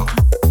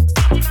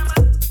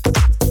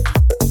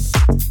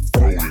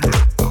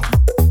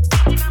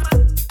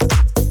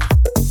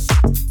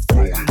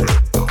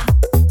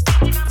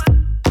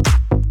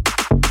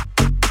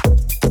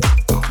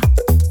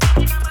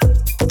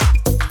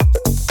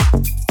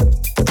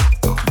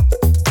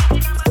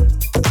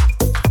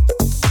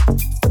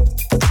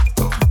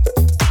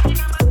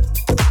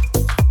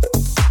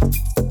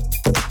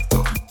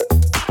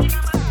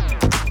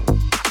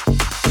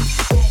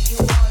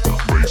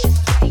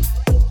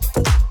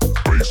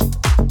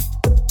 Bass.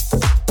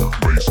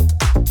 Bass.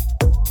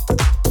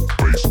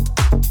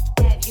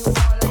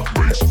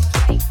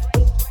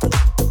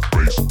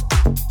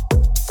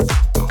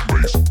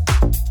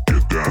 Bass.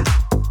 Bass. Bass. Bass. Get down.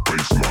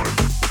 Bassline.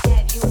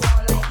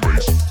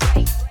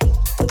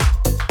 Bass.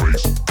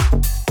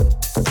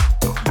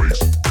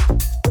 Bass. Bass.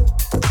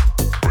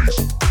 Bass.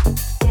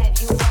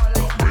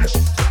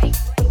 Bass.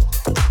 Bass.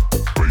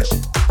 Bass.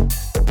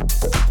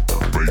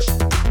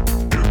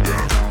 Get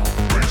down.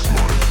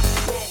 Bassline.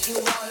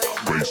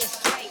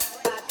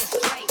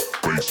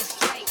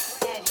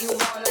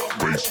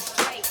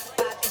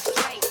 Bass. Bass. Bass.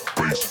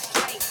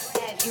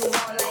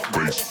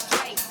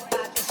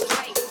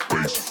 Bass.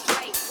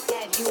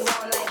 Bass. Bass.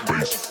 Bass.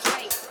 Bass.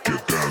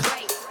 Get down.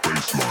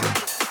 Bassline.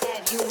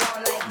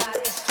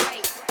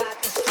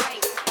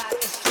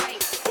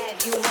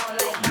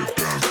 Get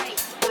down.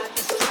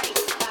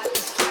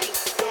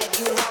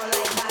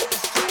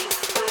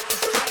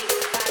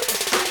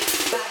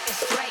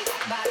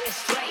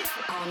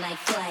 All night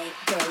flight,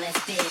 girl,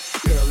 let's dip.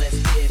 Girl, let's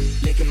dip,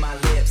 licking my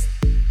lips.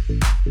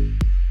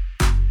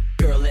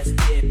 Girl, let's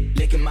dip,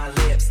 licking my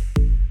lips.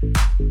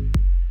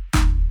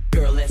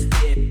 Girl, let's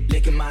dip,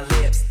 licking my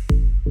lips.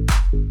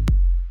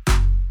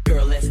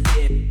 Girl, let's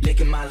dip,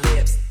 licking my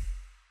lips.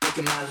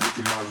 Licking my lips.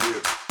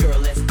 Girl,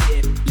 let's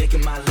dip,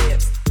 licking my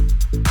lips.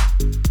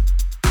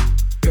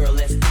 Girl,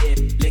 let's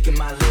dip, licking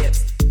my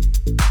lips.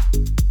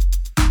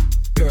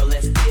 Girl,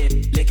 let's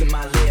dip, licking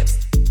my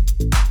lips.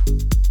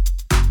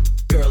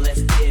 Girl,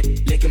 let's dip,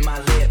 licking my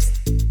lips.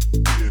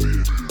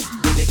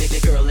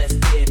 Girl, let's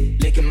dip,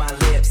 licking my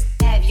lips.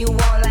 Have you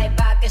on like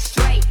vodka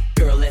straight?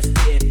 Girl, let's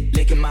dip,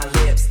 licking my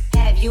lips.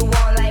 Have you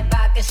on like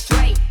vodka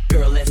straight?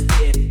 Girl, let's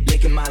dip,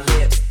 licking my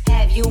lips.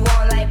 Have you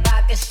on like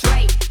vodka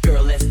straight?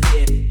 Girl, let's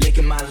dip,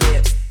 licking my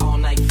lips. All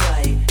night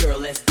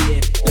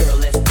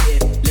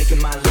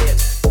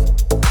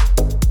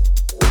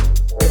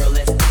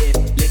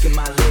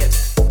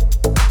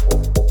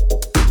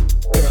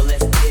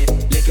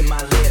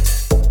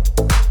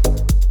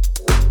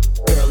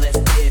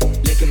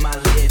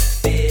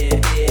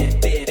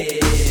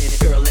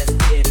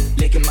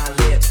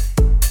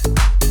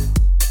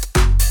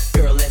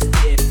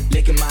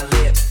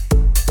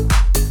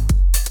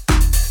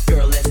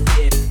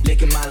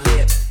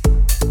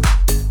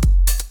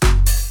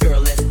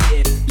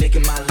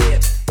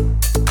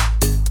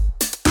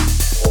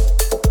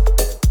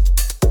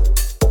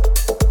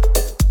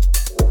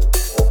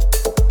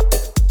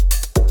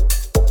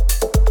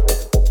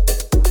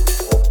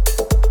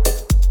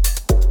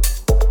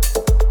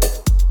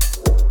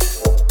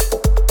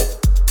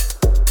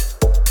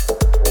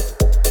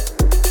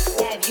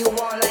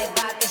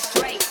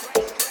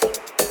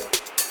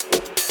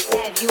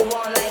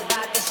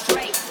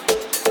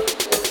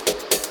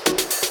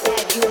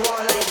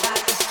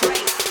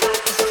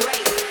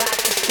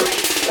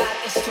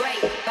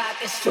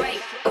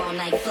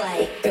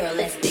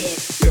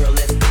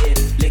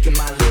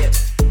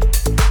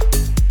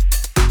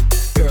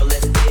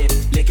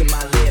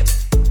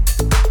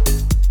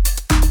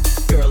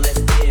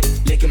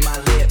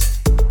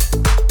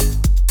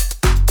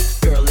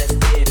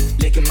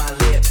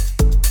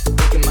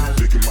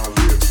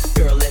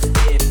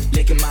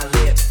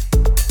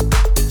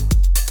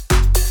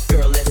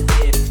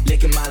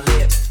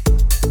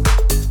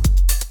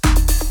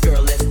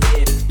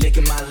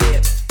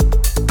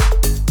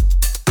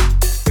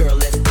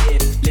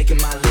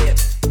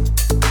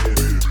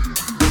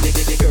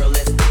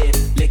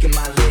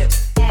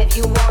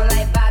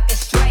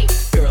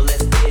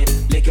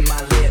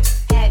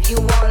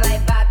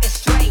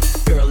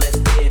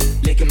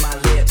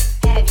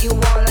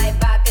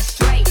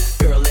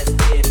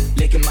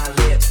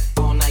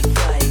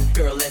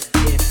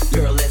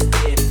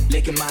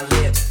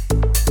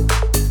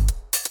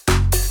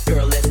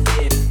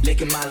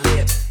licking my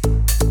lips.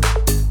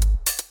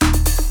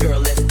 Girl,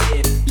 let's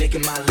dip,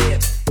 licking my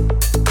lips.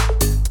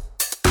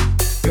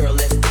 Girl,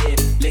 let's dip,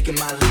 licking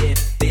my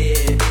lips.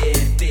 Dip,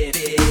 dip, dip,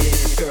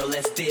 dip. Girl,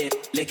 let's dip,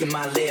 licking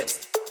my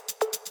lips.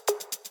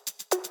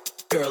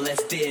 Girl,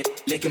 let's dip,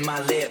 licking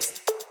my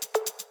lips.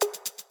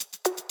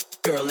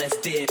 Girl, let's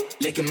dip,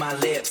 licking my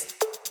lips.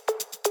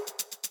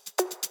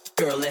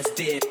 Girl, let's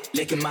dip,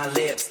 licking my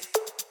lips.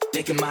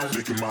 Licking my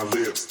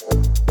lips.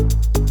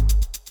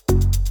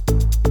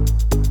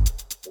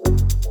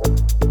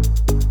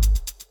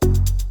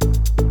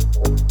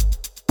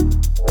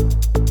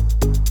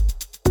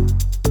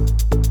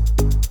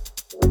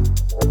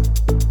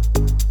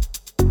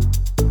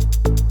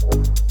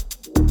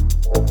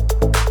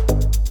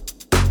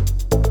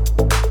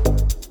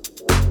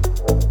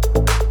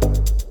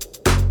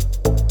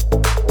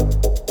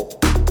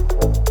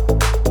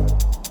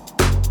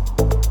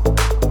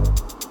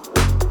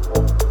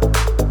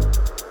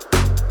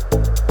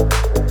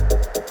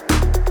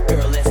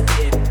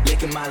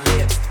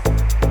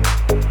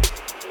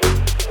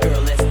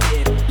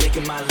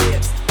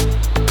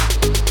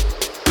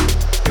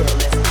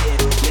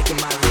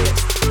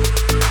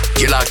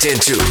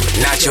 Into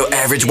Not Your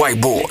Average White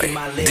Boy,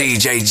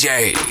 DJ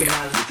J.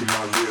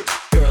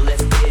 Girl,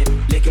 let's dip,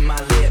 licking my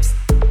lips.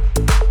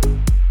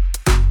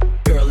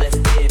 Girl, let's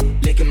dip,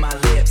 licking my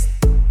lips.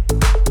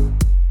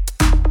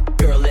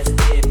 Girl, let's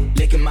dip,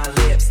 licking my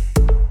lips.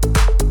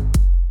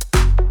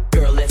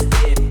 Girl, let's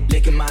dip,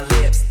 licking my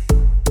lips.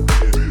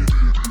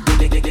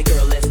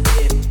 Girl, let's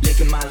dip,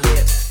 licking my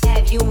lips.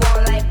 Have you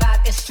on like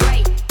vodka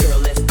straight? Girl,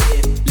 let's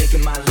dip,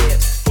 licking my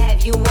lips.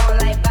 Have you on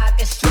like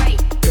vodka straight?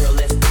 Girl,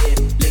 let's dip,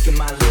 licking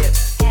my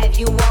lips. Have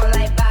you on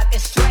like vodka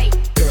straight?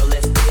 Girl,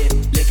 let's dip,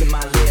 licking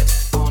my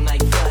lips. All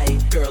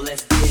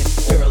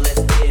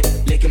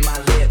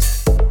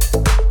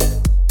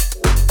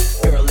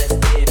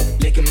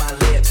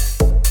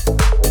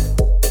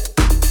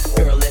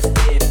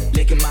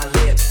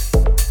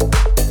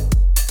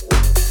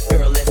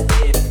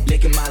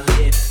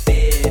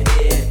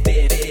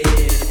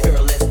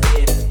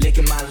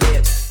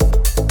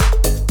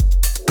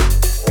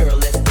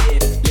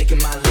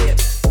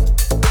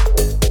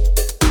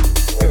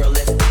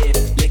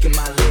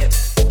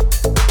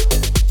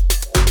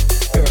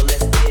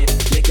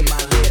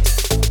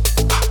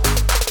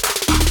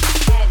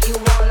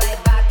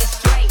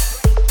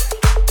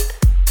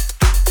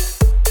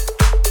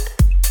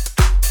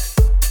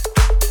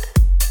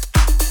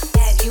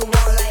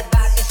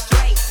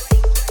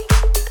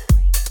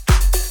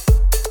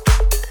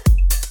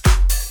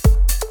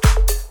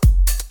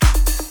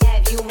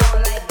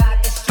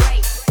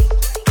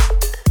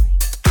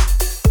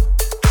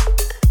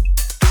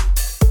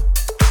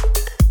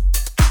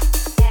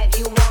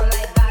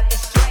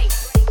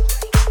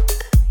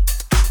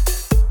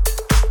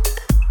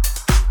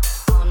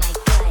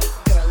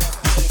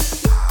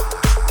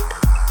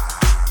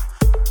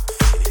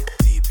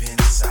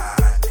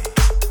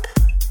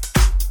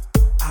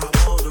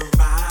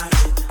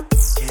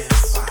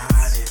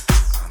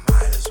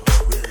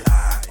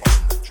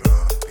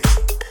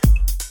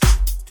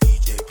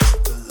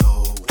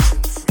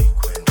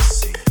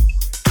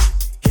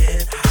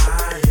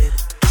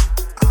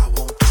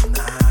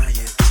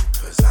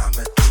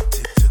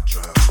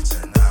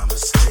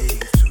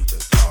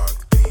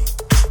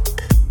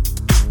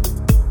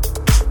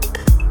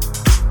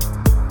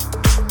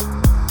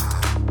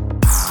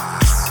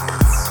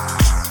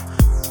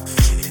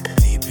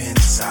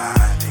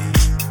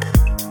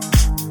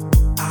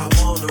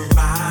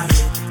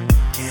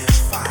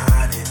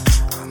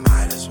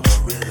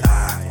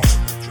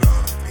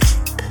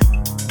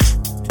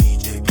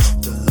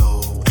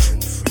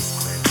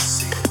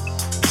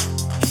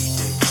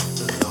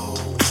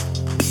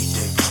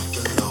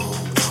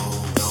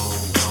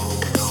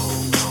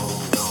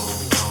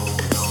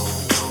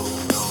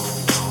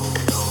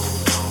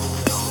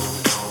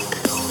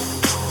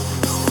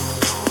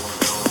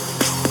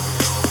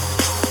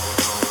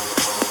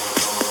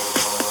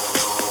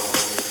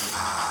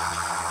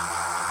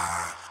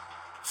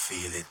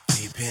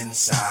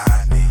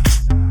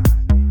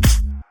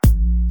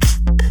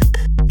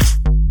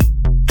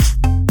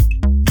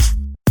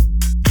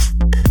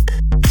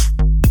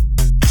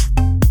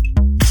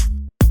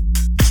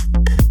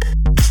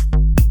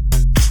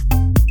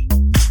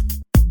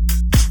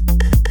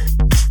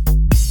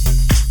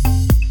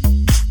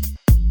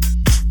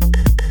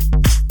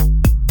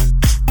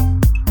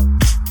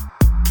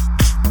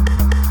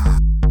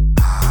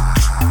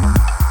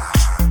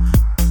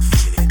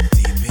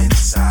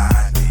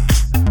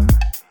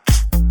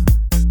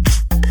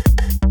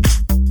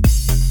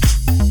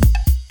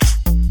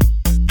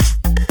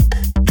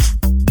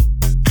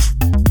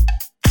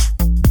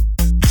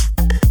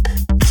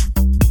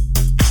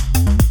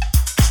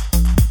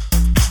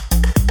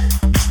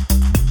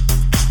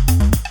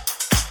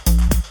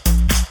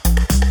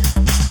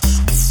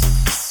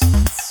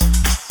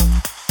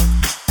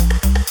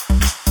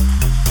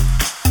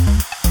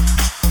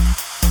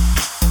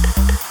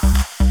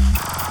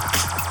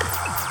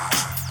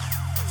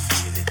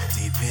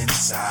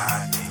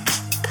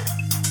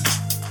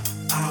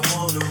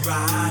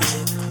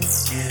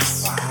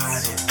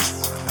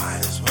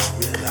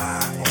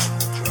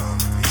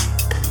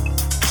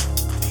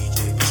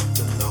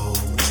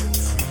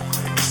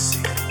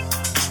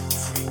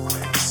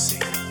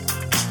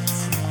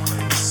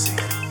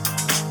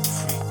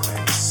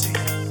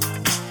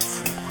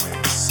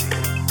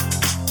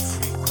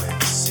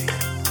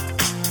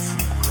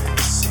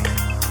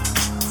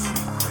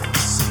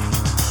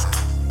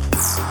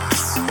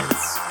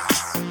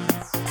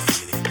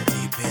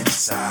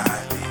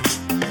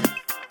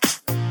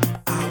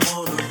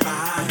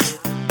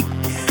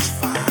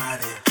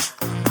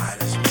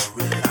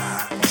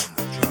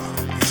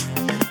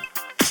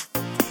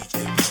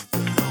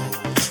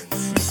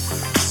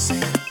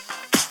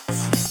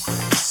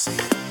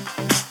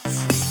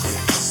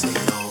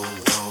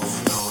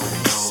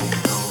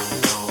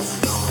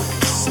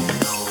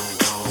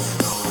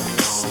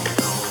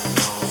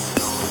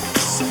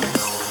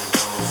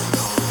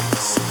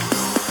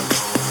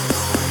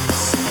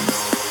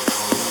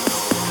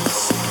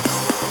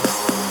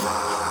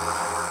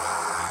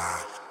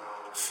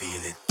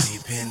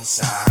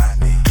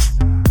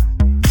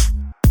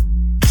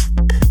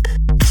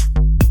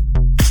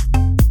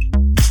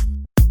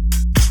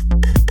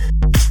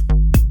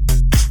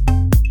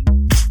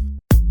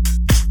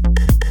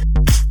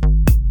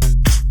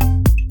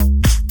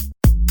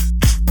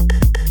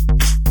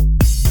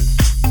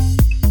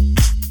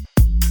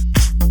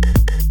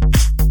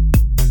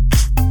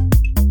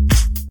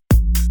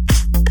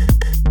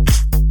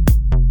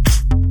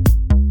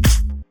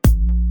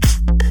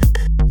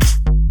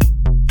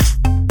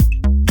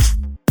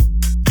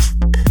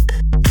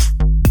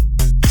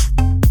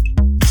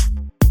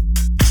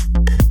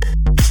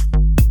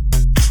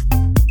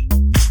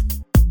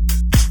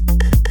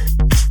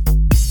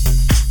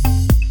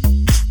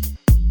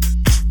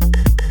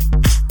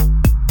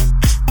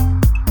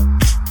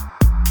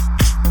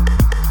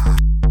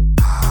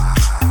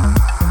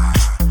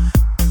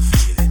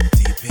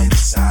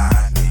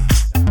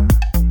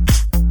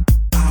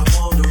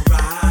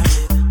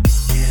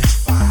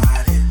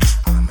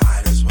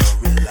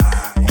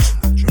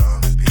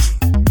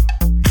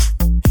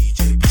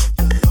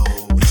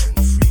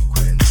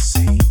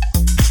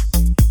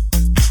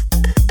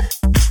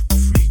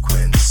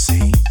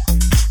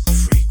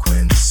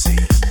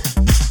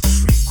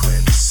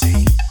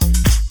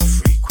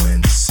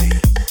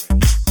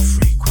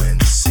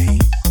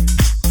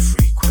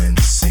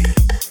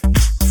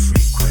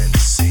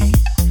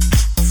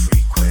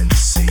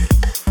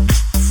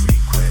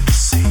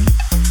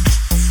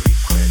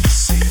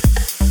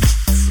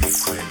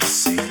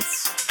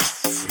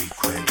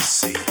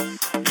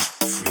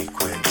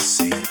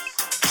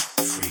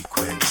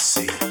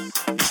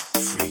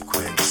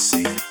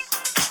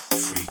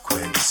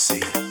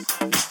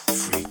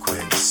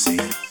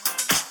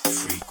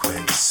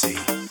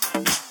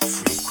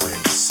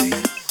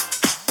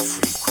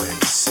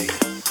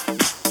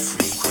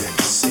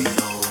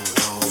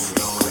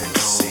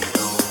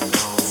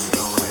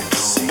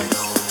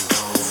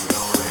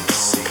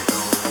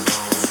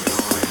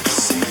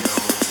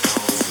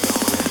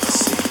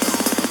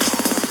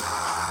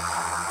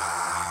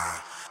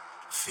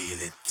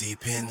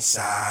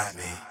inside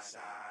me.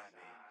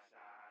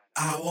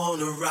 I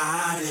wanna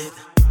ride it,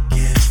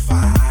 can't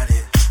fight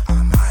it.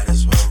 I might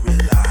as well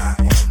rely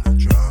on the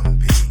drum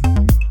beat.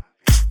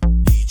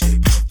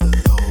 DJ put the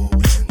low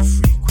end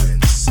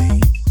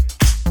frequency.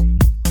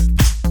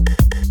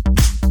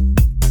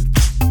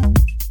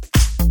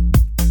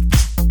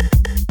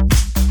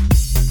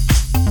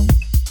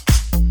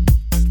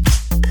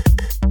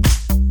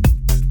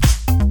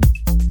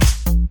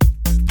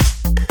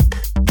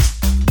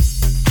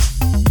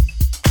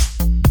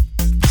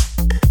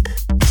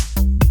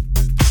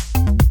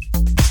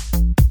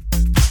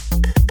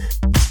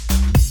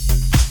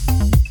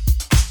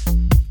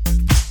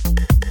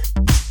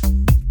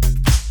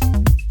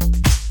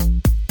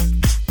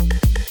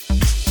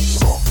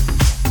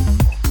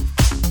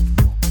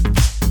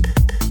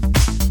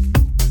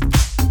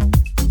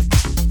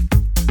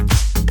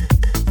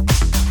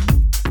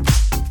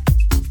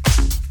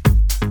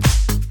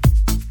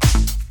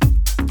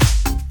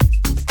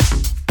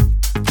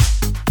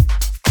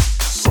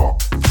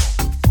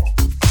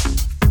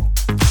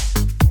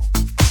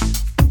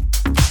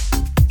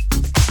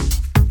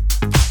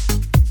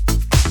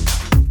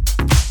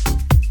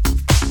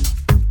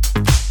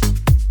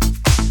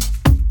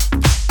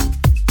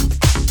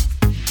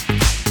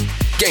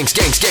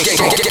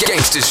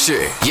 Gangsta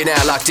shit. You're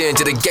now locked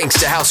into the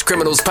Gangsta House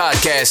Criminals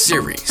podcast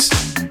series.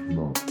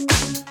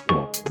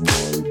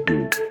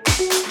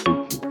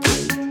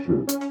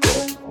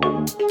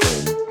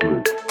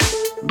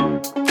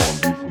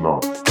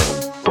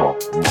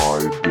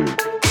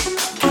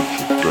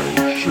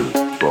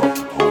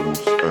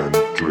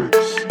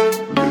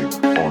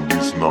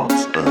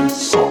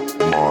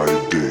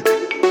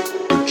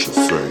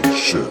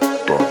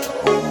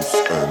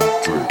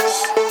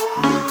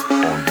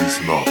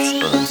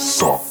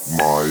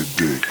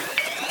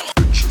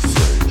 Bitches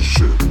ain't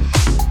shit.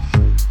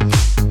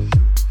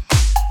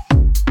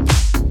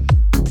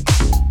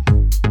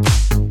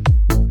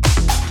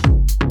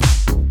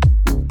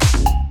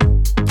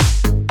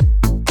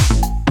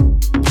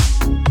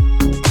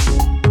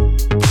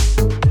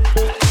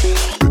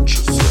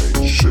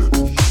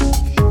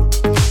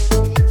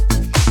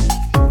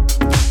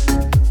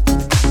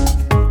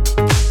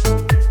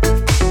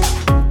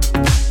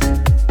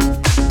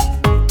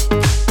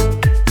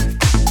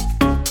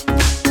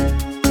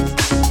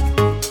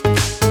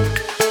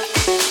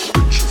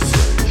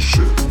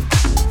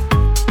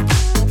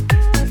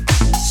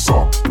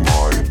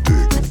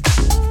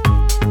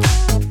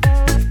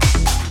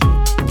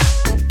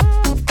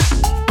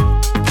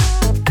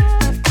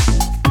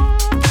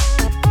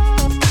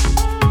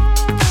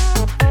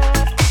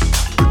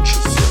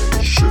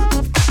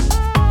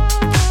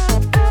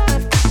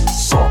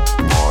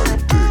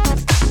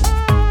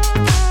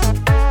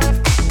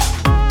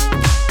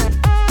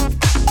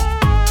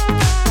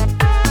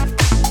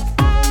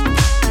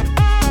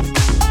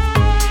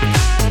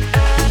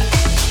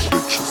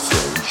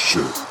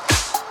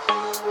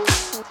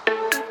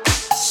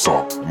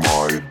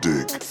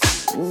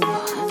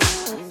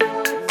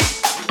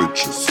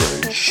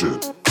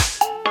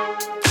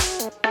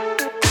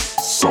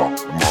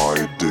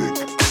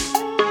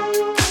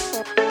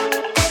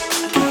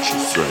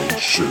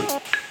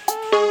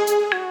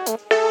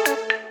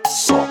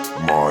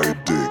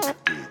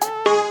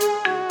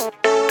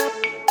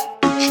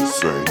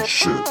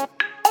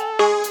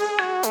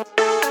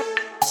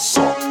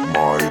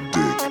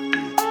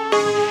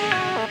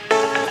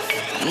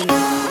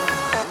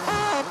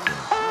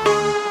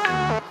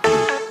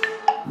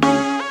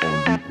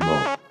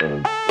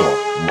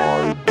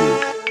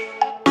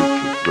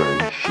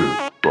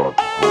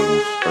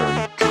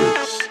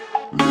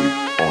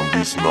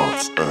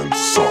 hoes and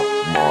suck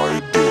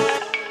my dick.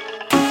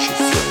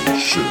 Bitches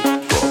ain't shit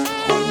but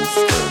hoes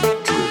and